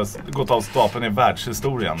turneringar som har gått av stapeln i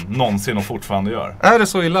världshistorien någonsin och fortfarande gör? Är det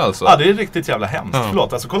så illa alltså? Ja, det är riktigt jävla hemskt.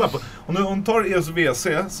 Förlåt, alltså kolla på. Om du tar ESVC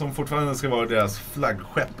som fortfarande ska vara deras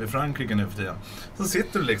flaggskepp i Frankrike nu för tiden. Så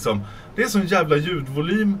sitter det liksom, det är sån jävla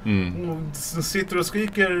ljudvolym. Så sitter och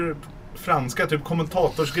skriker franska, typ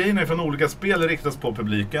kommentatorsgrejer från olika spel riktas på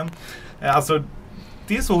publiken. Alltså,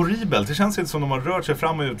 det är så horribelt. Det känns inte som de har rört sig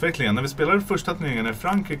fram i utvecklingen. När vi spelade första turneringen i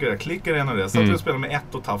Frankrike, jag klickade en av det, så att vi spelade med 1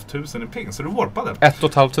 500 i ping. Så det warpade. 1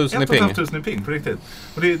 500 i ping? 1 500 i ping, på riktigt.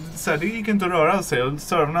 Och det, så här, det gick inte att röra sig. Och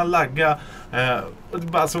serverna lagga.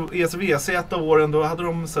 Alltså ESVC ett av åren, då hade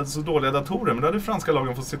de så dåliga datorer. Men då hade franska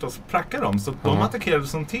lagen fått sitta och pracka dem. Så de attackerade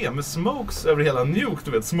som med smokes över hela nuke,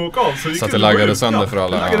 du vet, smoke av. Så att det laggade sönder för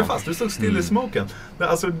alla. Det laggade fast, du stod still i smoken. Men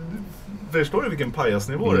alltså... Förstår du vilken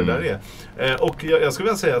pajasnivå det där är? Och jag skulle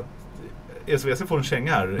vilja säga att ESVC får en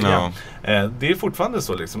känga här igen. Det är fortfarande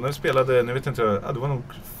så liksom. När vi spelade, nu vet inte jag, det var nog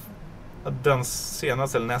den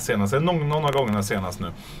senaste eller näst senaste, någon av gångerna senast nu.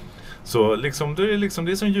 Så liksom, det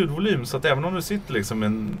är sån ljudvolym så att även om du sitter liksom med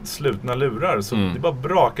en slutna lurar så det bara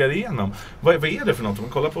brakar igenom. Vad är det för något? Om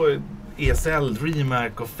man kollar på ESL,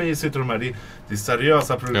 DreamHack och Faceit och de här, det är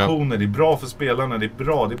seriösa produktioner, det är bra för spelarna, det är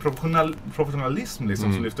bra, det är professionalism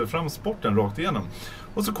liksom, som lyfter fram sporten rakt igenom.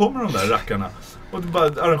 Och så kommer de där rackarna och bara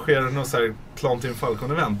arrangerar något så här Clan Team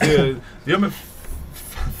Falcon-event. Det gör mig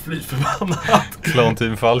fly förbannat. Clan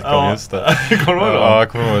Team Falcon, just det. Kommer du ihåg Ja, jag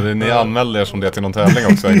kommer ihåg det. Ni anmälde er som det till någon tävling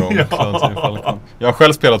också en gång. Clan Team Falcon. Jag har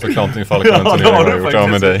själv spelat för Clan Team Falcon en turnering har jag gjort av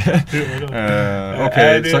med dig.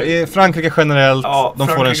 Okej, så i Frankrike generellt, de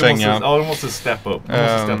får en känga. De måste steppa upp.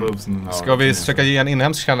 Ska vi försöka ge en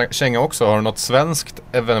inhemsk känga också? Har du något svenskt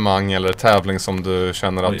evenemang eller tävling som du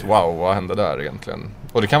känner att wow, vad hände där egentligen?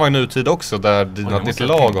 Och det kan vara i nutid också där ditt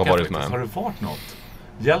lag har varit med. Har det varit något?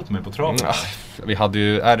 Hjälp mig på traven. Vi hade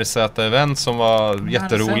ju RZ-event som var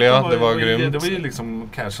jätteroliga. Det var grymt. Det var ju liksom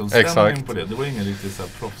casual-stämning på det. Det var ingen riktigt så här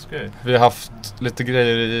proffsgrej. Vi har haft lite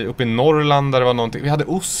grejer uppe i Norrland där det var någonting. Vi hade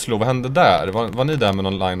Oslo, vad hände där? Var ni där med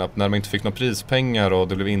någon line-up när man inte fick några prispengar och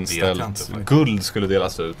det blev inställt? Guld skulle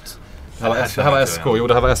delas ut. Det här var SK. Jo,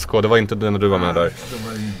 det här var SK. Det var inte det när du var med där.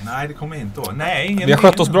 Nej, det kommer inte ihåg. Nej, vi har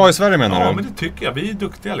skött oss bra i Sverige, menar du? Ja, men det tycker jag. Vi är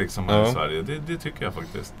duktiga liksom i Sverige. Det tycker jag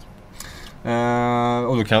faktiskt.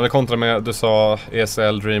 Och du kan väl kontra med, du sa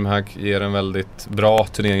ESL, DreamHack ger en väldigt bra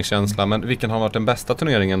turneringskänsla, men vilken har varit den bästa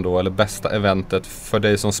turneringen då, eller bästa eventet för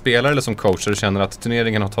dig som spelare eller som coach, du känner att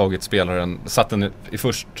turneringen har tagit spelaren, satt den i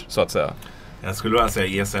först så att säga? Jag skulle vilja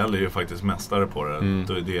säga ESL är ju faktiskt mästare på det.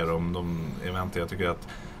 Det är de eventen, jag tycker att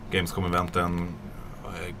Gamescom-eventen,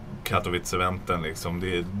 Katowice-eventen liksom,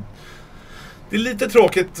 det är lite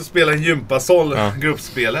tråkigt att spela en gympasol,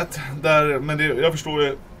 gruppspelet där, men jag förstår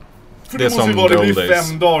det. För det måste ju vara, det blir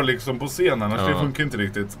 5 dagar liksom på scenen, annars det funkar inte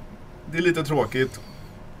riktigt. Det är lite tråkigt.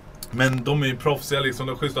 Men de är ju proffsiga liksom,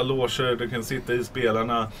 de schyssta loger, du kan sitta i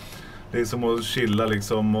spelarna liksom och chilla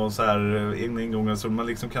liksom och så här egna ingångar så man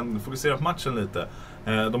liksom kan fokusera på matchen lite.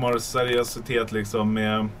 De har seriositet liksom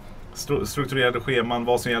med strukturerade scheman,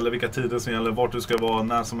 vad som gäller, vilka tider som gäller, vart du ska vara,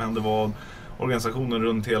 när som händer vad, organisationen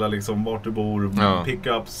runt hela liksom, vart du bor,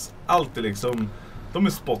 pickups, allt är liksom, de är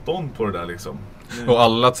spot on på det där liksom. Och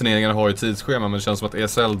alla turneringar har ju tidsschema, men det känns som att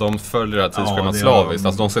ESL, de följer det här tidsschemat slaviskt.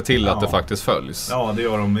 Alltså de ser till att det faktiskt följs. Ja, det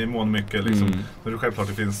gör de i mån mycket liksom. Men det är självklart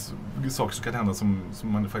det finns saker som kan hända som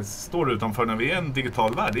man faktiskt står utanför när vi är en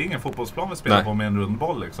digital värld. Det är ingen fotbollsplan vi spelar på med en rund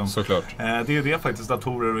boll liksom. Såklart. Det är det faktiskt,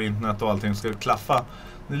 datorer och internet och allting ska klaffa.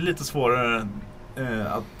 Det är lite svårare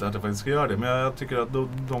att det faktiskt ska göra det. Men jag tycker att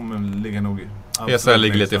de ligger nog ESL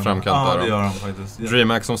ligger lite i framkant där. Ja, det gör de faktiskt.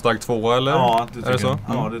 DreamHack som stark 2 eller? Ja, det tycker är det så?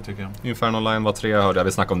 Ja, det tycker jag. Inferno Online var 3, hörde jag.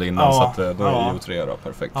 Vi snackade om det innan, så att då är det 3 då.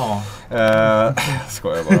 Perfekt.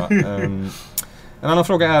 Skojar bara. En annan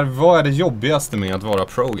fråga är, vad är det jobbigaste med att vara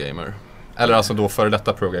pro-gamer? Eller alltså då före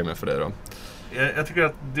detta pro-gamer för dig då? Jag tycker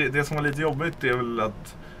att det som var lite jobbigt är väl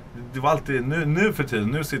att det var alltid, nu för tiden,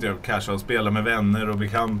 nu sitter jag och cashar och spelar med vänner och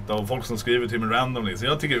bekanta och folk som skriver till mig randomly. Så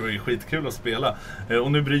jag tycker det är skitkul att spela.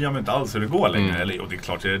 Och nu bryr jag mig inte alls hur det går längre. Eller det är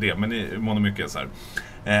klart det är det, men i mån mycket så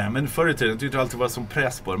här. Men förr i tiden tyckte jag alltid var som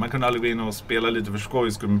press på det. Man kunde aldrig gå in och spela lite för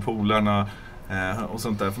skoj, skulle med polarna och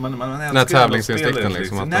sånt där. För man älskar den tävlingsinstinkten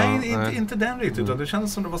liksom. Att nej, inte den riktigt. Utan det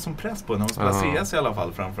kändes som det var som press på när man spelade CS i alla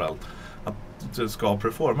fall framförallt. Att du ska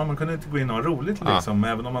performa. Man kunde inte gå in och ha roligt liksom.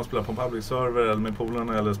 Även om man spelar på en public server eller med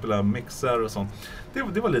polarna eller spelar mixer och sånt.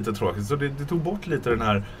 Det var lite tråkigt. Så det tog bort lite den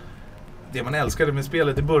här, det man älskade med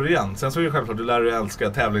spelet i början. Sen så är det självklart du lär dig älska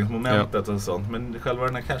tävlingsmomentet och sånt. Men själva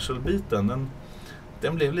den här casual-biten,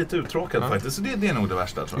 den blev lite uttråkad faktiskt. Så det är nog det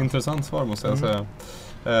värsta, tror jag. Intressant svar måste jag säga.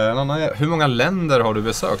 Hur många länder har du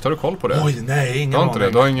besökt? Har du koll på det? Oj, nej, ingen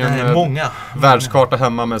aning. Du har ingen många världskarta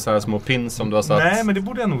hemma med så här små pins som du har satt? Nej, men det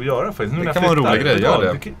borde jag nog göra faktiskt. Nu det kan vara en rolig grej, gör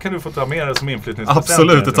det. Kan du få ta med det som inflyttningsprocent?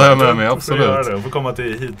 Absolut, det tar jag med mig, absolut. Du får komma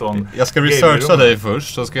till Hiton. Jag ska researcha dig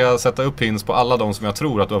först, så ska jag sätta upp pins på alla de som jag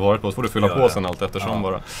tror att du har varit på. Så får du fylla på sen allt eftersom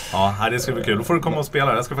bara. Ja, det ska bli kul. Då får du komma och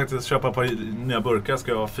spela. Jag ska faktiskt köpa ett par nya burkar.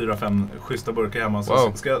 Ska jag ha 4-5 schyssta burkar hemma.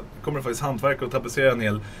 Så kommer det faktiskt hantverk och tapetsera en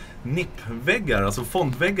hel nippväggar, alltså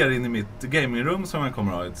fontväggar in i mitt gamingrum som jag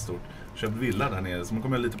kommer att ha ett stort köpt villa där nere, så man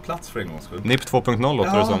kommer ha lite plats för en gångs skull. NIP 2.0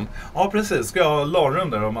 låter det som. Ja, precis. Ska jag ha LAN-rum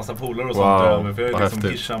där och massa polare och sånt över. För jag är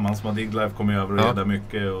liksom Gisham, han som har Dig Life kommer över och är där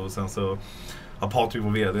mycket. Och sen så har Patrik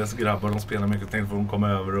och VDs grabbar, de spelar mycket. Tänkte att de kommer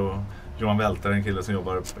över och Johan Välter, en kille som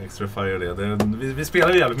jobbar på Extra Fire. Vi spelar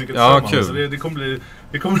jävligt mycket tillsammans. Kul. Så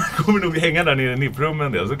vi kommer nog hänga där nere i NIP-rummen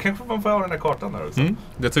en del. Så kanske man får ha den här kartan där också.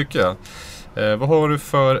 Det tycker jag. Vad har du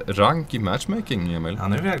för rank i matchmaking, Emil?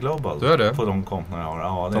 Han är väl global. Du är det? På de kontona jag har.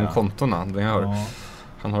 Ja, det de kontona, det jag hör. Ja.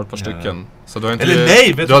 Han har ett par stycken. Så du har inte... Eller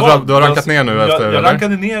nej, vet du vad? Du har rankat ner nu efter... Jag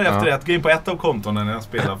rankade ner efter ett game på ett av kontona när jag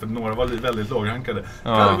spelade. För några var väldigt lågrankade.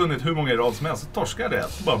 Jag hade vunnit hur många i rad som helst. Så torskade jag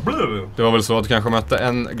det. Bara blö. Det var väl så att du kanske mötte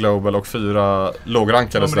en global och 4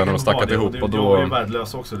 lågrankade sen och stackat ihop. Och då... Jag var ju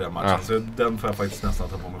värdelös också den matchen. Så den får jag faktiskt nästan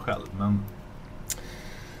ta på mig själv. Men...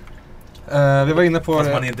 vi var inne på...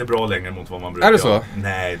 Fast man är inte bra längre mot vad man brukar. Är det så?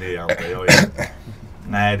 Nej, det är jag inte.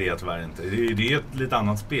 Nej, det är jag tyvärr inte. Det är ett lite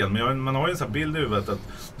annat spel. Men man har ju en sån här bild i huvudet att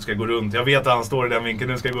du ska gå runt. Jag vet att han står i den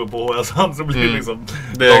vinkeln. Nu ska jag gå upp på HS hand. Så blir det liksom...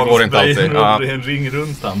 Det går inte alltid. En ring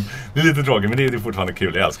runt han. Det är lite tråkigt, men det är fortfarande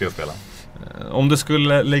kul. Jag älskar att spela. Om du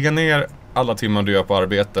skulle lägga ner alla timmar du gör på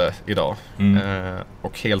arbete idag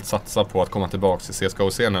och helt satsa på att komma tillbaka till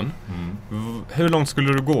CSGO-scenen, hur långt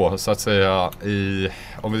skulle du gå så att säga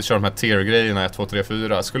om vi kör de här tier-grejerna 1, 2, 3,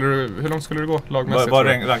 4, hur långt skulle du gå lagmässigt? Vad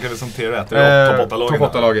rankar vi som tier 1? Det är topp 8-lagen?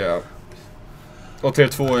 Topp 8-lagen, ja. Och tier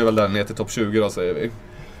 2 är väl där ner till topp 20 då, säger vi.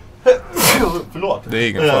 Förlåt. Det är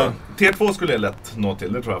ingen fara. T2 skulle jag lätt nå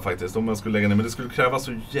till, det tror jag faktiskt. Om man skulle lägga ner, men det skulle kräva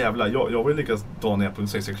så jävla... Jag var ju likadan när jag på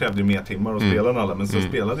 6, jag krävde ju mer timmar och spelade alla, men så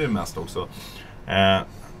spelade jag ju mest också.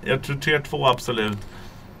 Jag tror T2 absolut.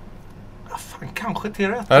 Fan, kanske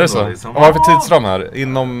T1. Är det så? Liksom. Vad har vi för tidsram här?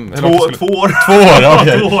 Inom... 2 år. 2 år,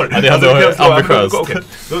 okej. 2 år. Ja, det är ambitiöst.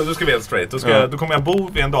 Då ska vi helt straight. Då kommer jag bo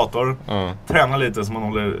vid en dator, träna lite så man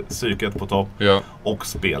håller psyket på topp och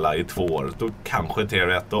spela i 2 år. Då kanske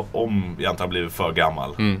T1 om jag inte har blivit för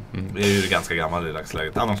gammal. Jag är ju ganska gammal i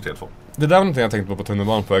dagsläget. Annars T2. Det där var någonting jag tänkte på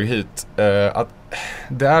tunnelbanan på väg hit. Att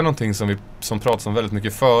det är någonting som pratas om väldigt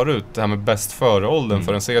mycket förut. Det här med bäst före-åldern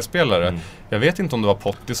för en CS-spelare. Jag vet inte om det var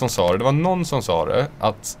Potti som sa det. Det var någon som sa det.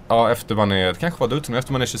 Att efter man är, kanske var det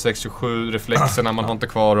efter man är 26-27, reflexerna, man har inte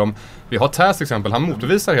kvar dem. Vi har Taz till exempel, han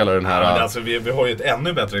motbevisar hela den här... Alltså, vi har ju ett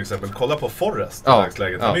ännu bättre exempel. Kolla på Forrest i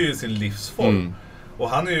dagsläget. Han är ju i sin livsform. Och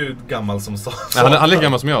han är ju gammal som sa. Ja, han är lika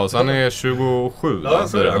gammal som jag, så han är 27. Ja,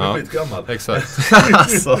 så han är skitgammal. Exakt.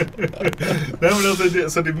 Alltså. Nej, men alltså,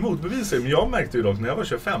 så det motbevisar ju. Men jag märkte ju dock när jag var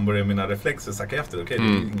 25 började mina reflexer sacka efter. Okej, det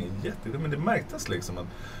är inget men det märktes liksom att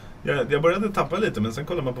jag började tappa lite, men sen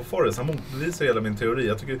kollar man på Forrest, han motbevisar hela min teori.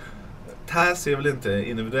 Jag tycker Taz är väl inte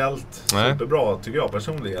individuellt superbra, tycker jag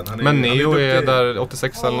personligen. Men Neo är där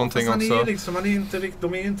 86 eller någonting också.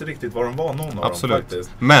 De är inte riktigt vad de var, någon av Absolut. dem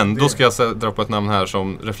faktiskt. Men då ska jag dra på ett namn här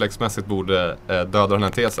som reflexmässigt borde döda den här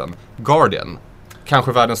tesen. Guardian.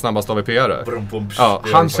 Kanske världens snabbaste AVP-are. Ja,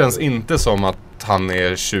 han känns inte som att han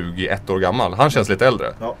är 21 år gammal. Han känns lite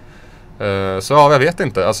äldre. Ja. Så ja, jag vet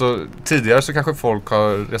inte. Alltså, tidigare så kanske folk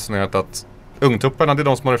har resonerat att ungtupparna, det är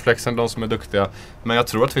de som har reflexen, de som är duktiga. Men jag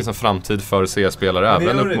tror att det finns en framtid för CS-spelare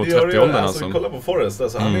även upp mot 30-åldern. Alltså, kolla på Forrest.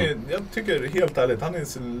 Alltså, jag tycker helt ärligt, han är i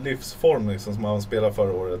sin livsform liksom, som han spelade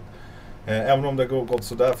förra året. Även om det har gått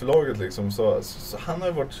sådär för laget liksom, så han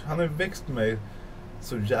har växt mig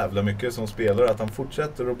så jävla mycket som spelare att han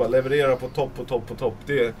fortsätter och bara leverera på topp.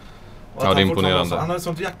 Det är imponerande. Han har ett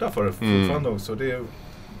sånt hjärta för det fortfarande också. Det är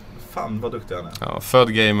fan vad duktig han är. Ja,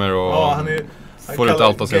 född gamer och får ut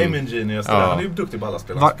allt av sin... Game Engineer, han är ju duktig på alla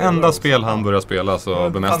spel. Varenda spel han börjar spela så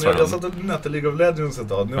bemästrar han. Jag satt och nötte League of Legends ett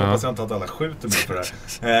tag. Nu hoppas jag inte att alla skjuter mig för det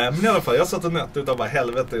här. Men i alla fall, jag satt och nötte utav bara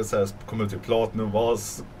helvete. Så här, kom ut i Platinum,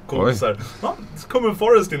 Vas, kompisar. Ja, så kommer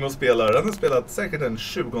Forrest in och spelar. Han har spelat säkert en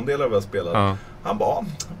 20-del av vad jag spelat. Han bara,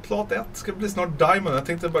 Plat 1 ska bli snart Diamond. Jag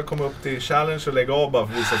tänkte bara komma upp till Challenge och lägga av bara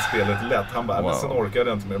för att visa att spelet är lätt. Han bara, men sen orkade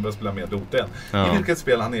jag inte mer och började spela mer Dota igen. I vilket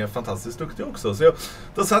spel han är fantastiskt duktig också. Så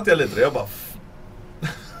då satt jag lite där, jag bara...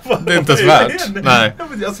 Det är inte svårt. Nej.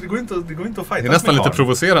 Alltså, det går inte att fighta. Det är nästan lite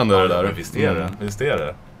provocerande det där. Men visst är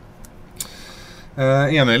det.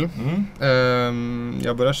 Emil,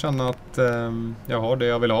 jag börjar känna att jag har det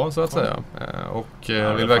jag vill ha så att säga. Och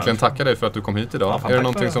vill verkligen tacka dig för att du kom hit idag. Är det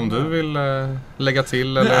någonting som du vill lägga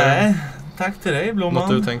till? Eller? Nej, tack till dig Blomman.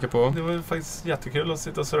 Något du tänker på? Det var faktiskt jättekul att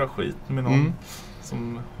sitta och surra skit med någon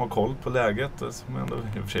som har koll på läget. Som ändå,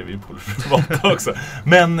 i och för sig vi är polprivata också.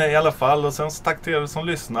 Men i alla fall, och sen tack till er som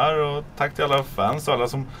lyssnar och tack till alla fans och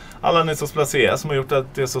alla ni som spelar CS som har gjort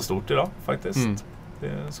att det är så stort idag faktiskt.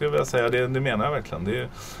 Det ska jag vilja säga, det menar jag verkligen.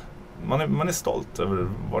 Man är stolt över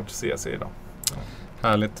vart CS är idag.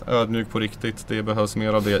 Härligt, ödmjuk på riktigt. Det behövs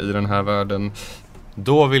mer av det i den här världen.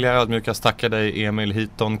 Då vill jag ödmjukast tacka dig Emil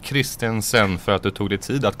Hiton Christensen för att du tog dig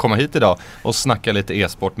tid att komma hit idag och snacka lite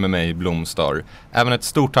e-sport med mig Blomstar. Även ett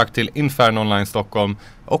stort tack till Inferno Online Stockholm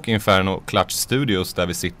och Inferno Clutch Studios där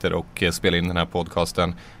vi sitter och spelar in den här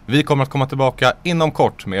podcasten. Vi kommer att komma tillbaka inom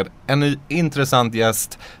kort med en ny intressant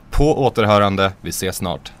gäst. På återhörande, vi ses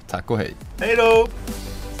snart. Tack och hej. Hej då!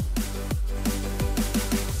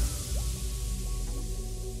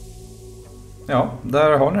 Ja,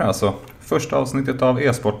 där har ni alltså. Första avsnittet av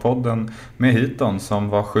e-sportpodden med Hiton som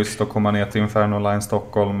var schysst att komma ner till Inferno Online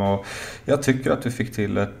Stockholm. Och jag tycker att vi fick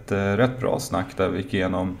till ett rätt bra snack där vi gick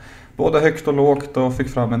igenom både högt och lågt och fick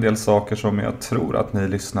fram en del saker som jag tror att ni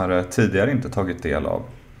lyssnare tidigare inte tagit del av.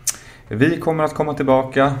 Vi kommer att komma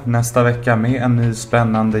tillbaka nästa vecka med en ny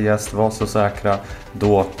spännande gäst, var så säkra,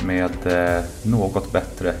 då med något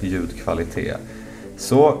bättre ljudkvalitet.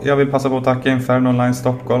 Så jag vill passa på att tacka Inferno Online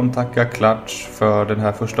Stockholm, tacka Clutch för det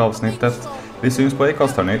här första avsnittet. Vi syns på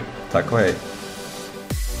Acast hörni. Tack och hej.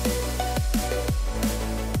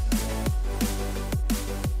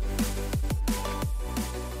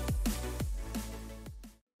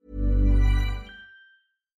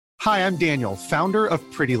 Hi, I'm Daniel, founder of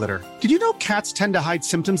Pretty Litter. Did you know cats tend to hide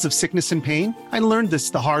symptoms of sickness and pain? I learned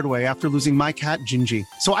this the hard way after losing my cat, Gingy.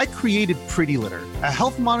 So I created Pretty Litter, a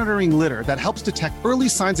health monitoring litter that helps detect early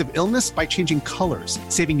signs of illness by changing colors,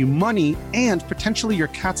 saving you money and potentially your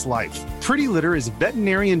cat's life. Pretty Litter is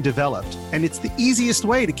veterinarian developed, and it's the easiest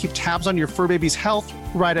way to keep tabs on your fur baby's health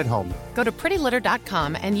right at home. Go to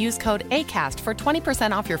prettylitter.com and use code ACAST for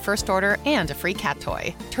 20% off your first order and a free cat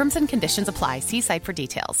toy. Terms and conditions apply. See site for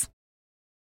details.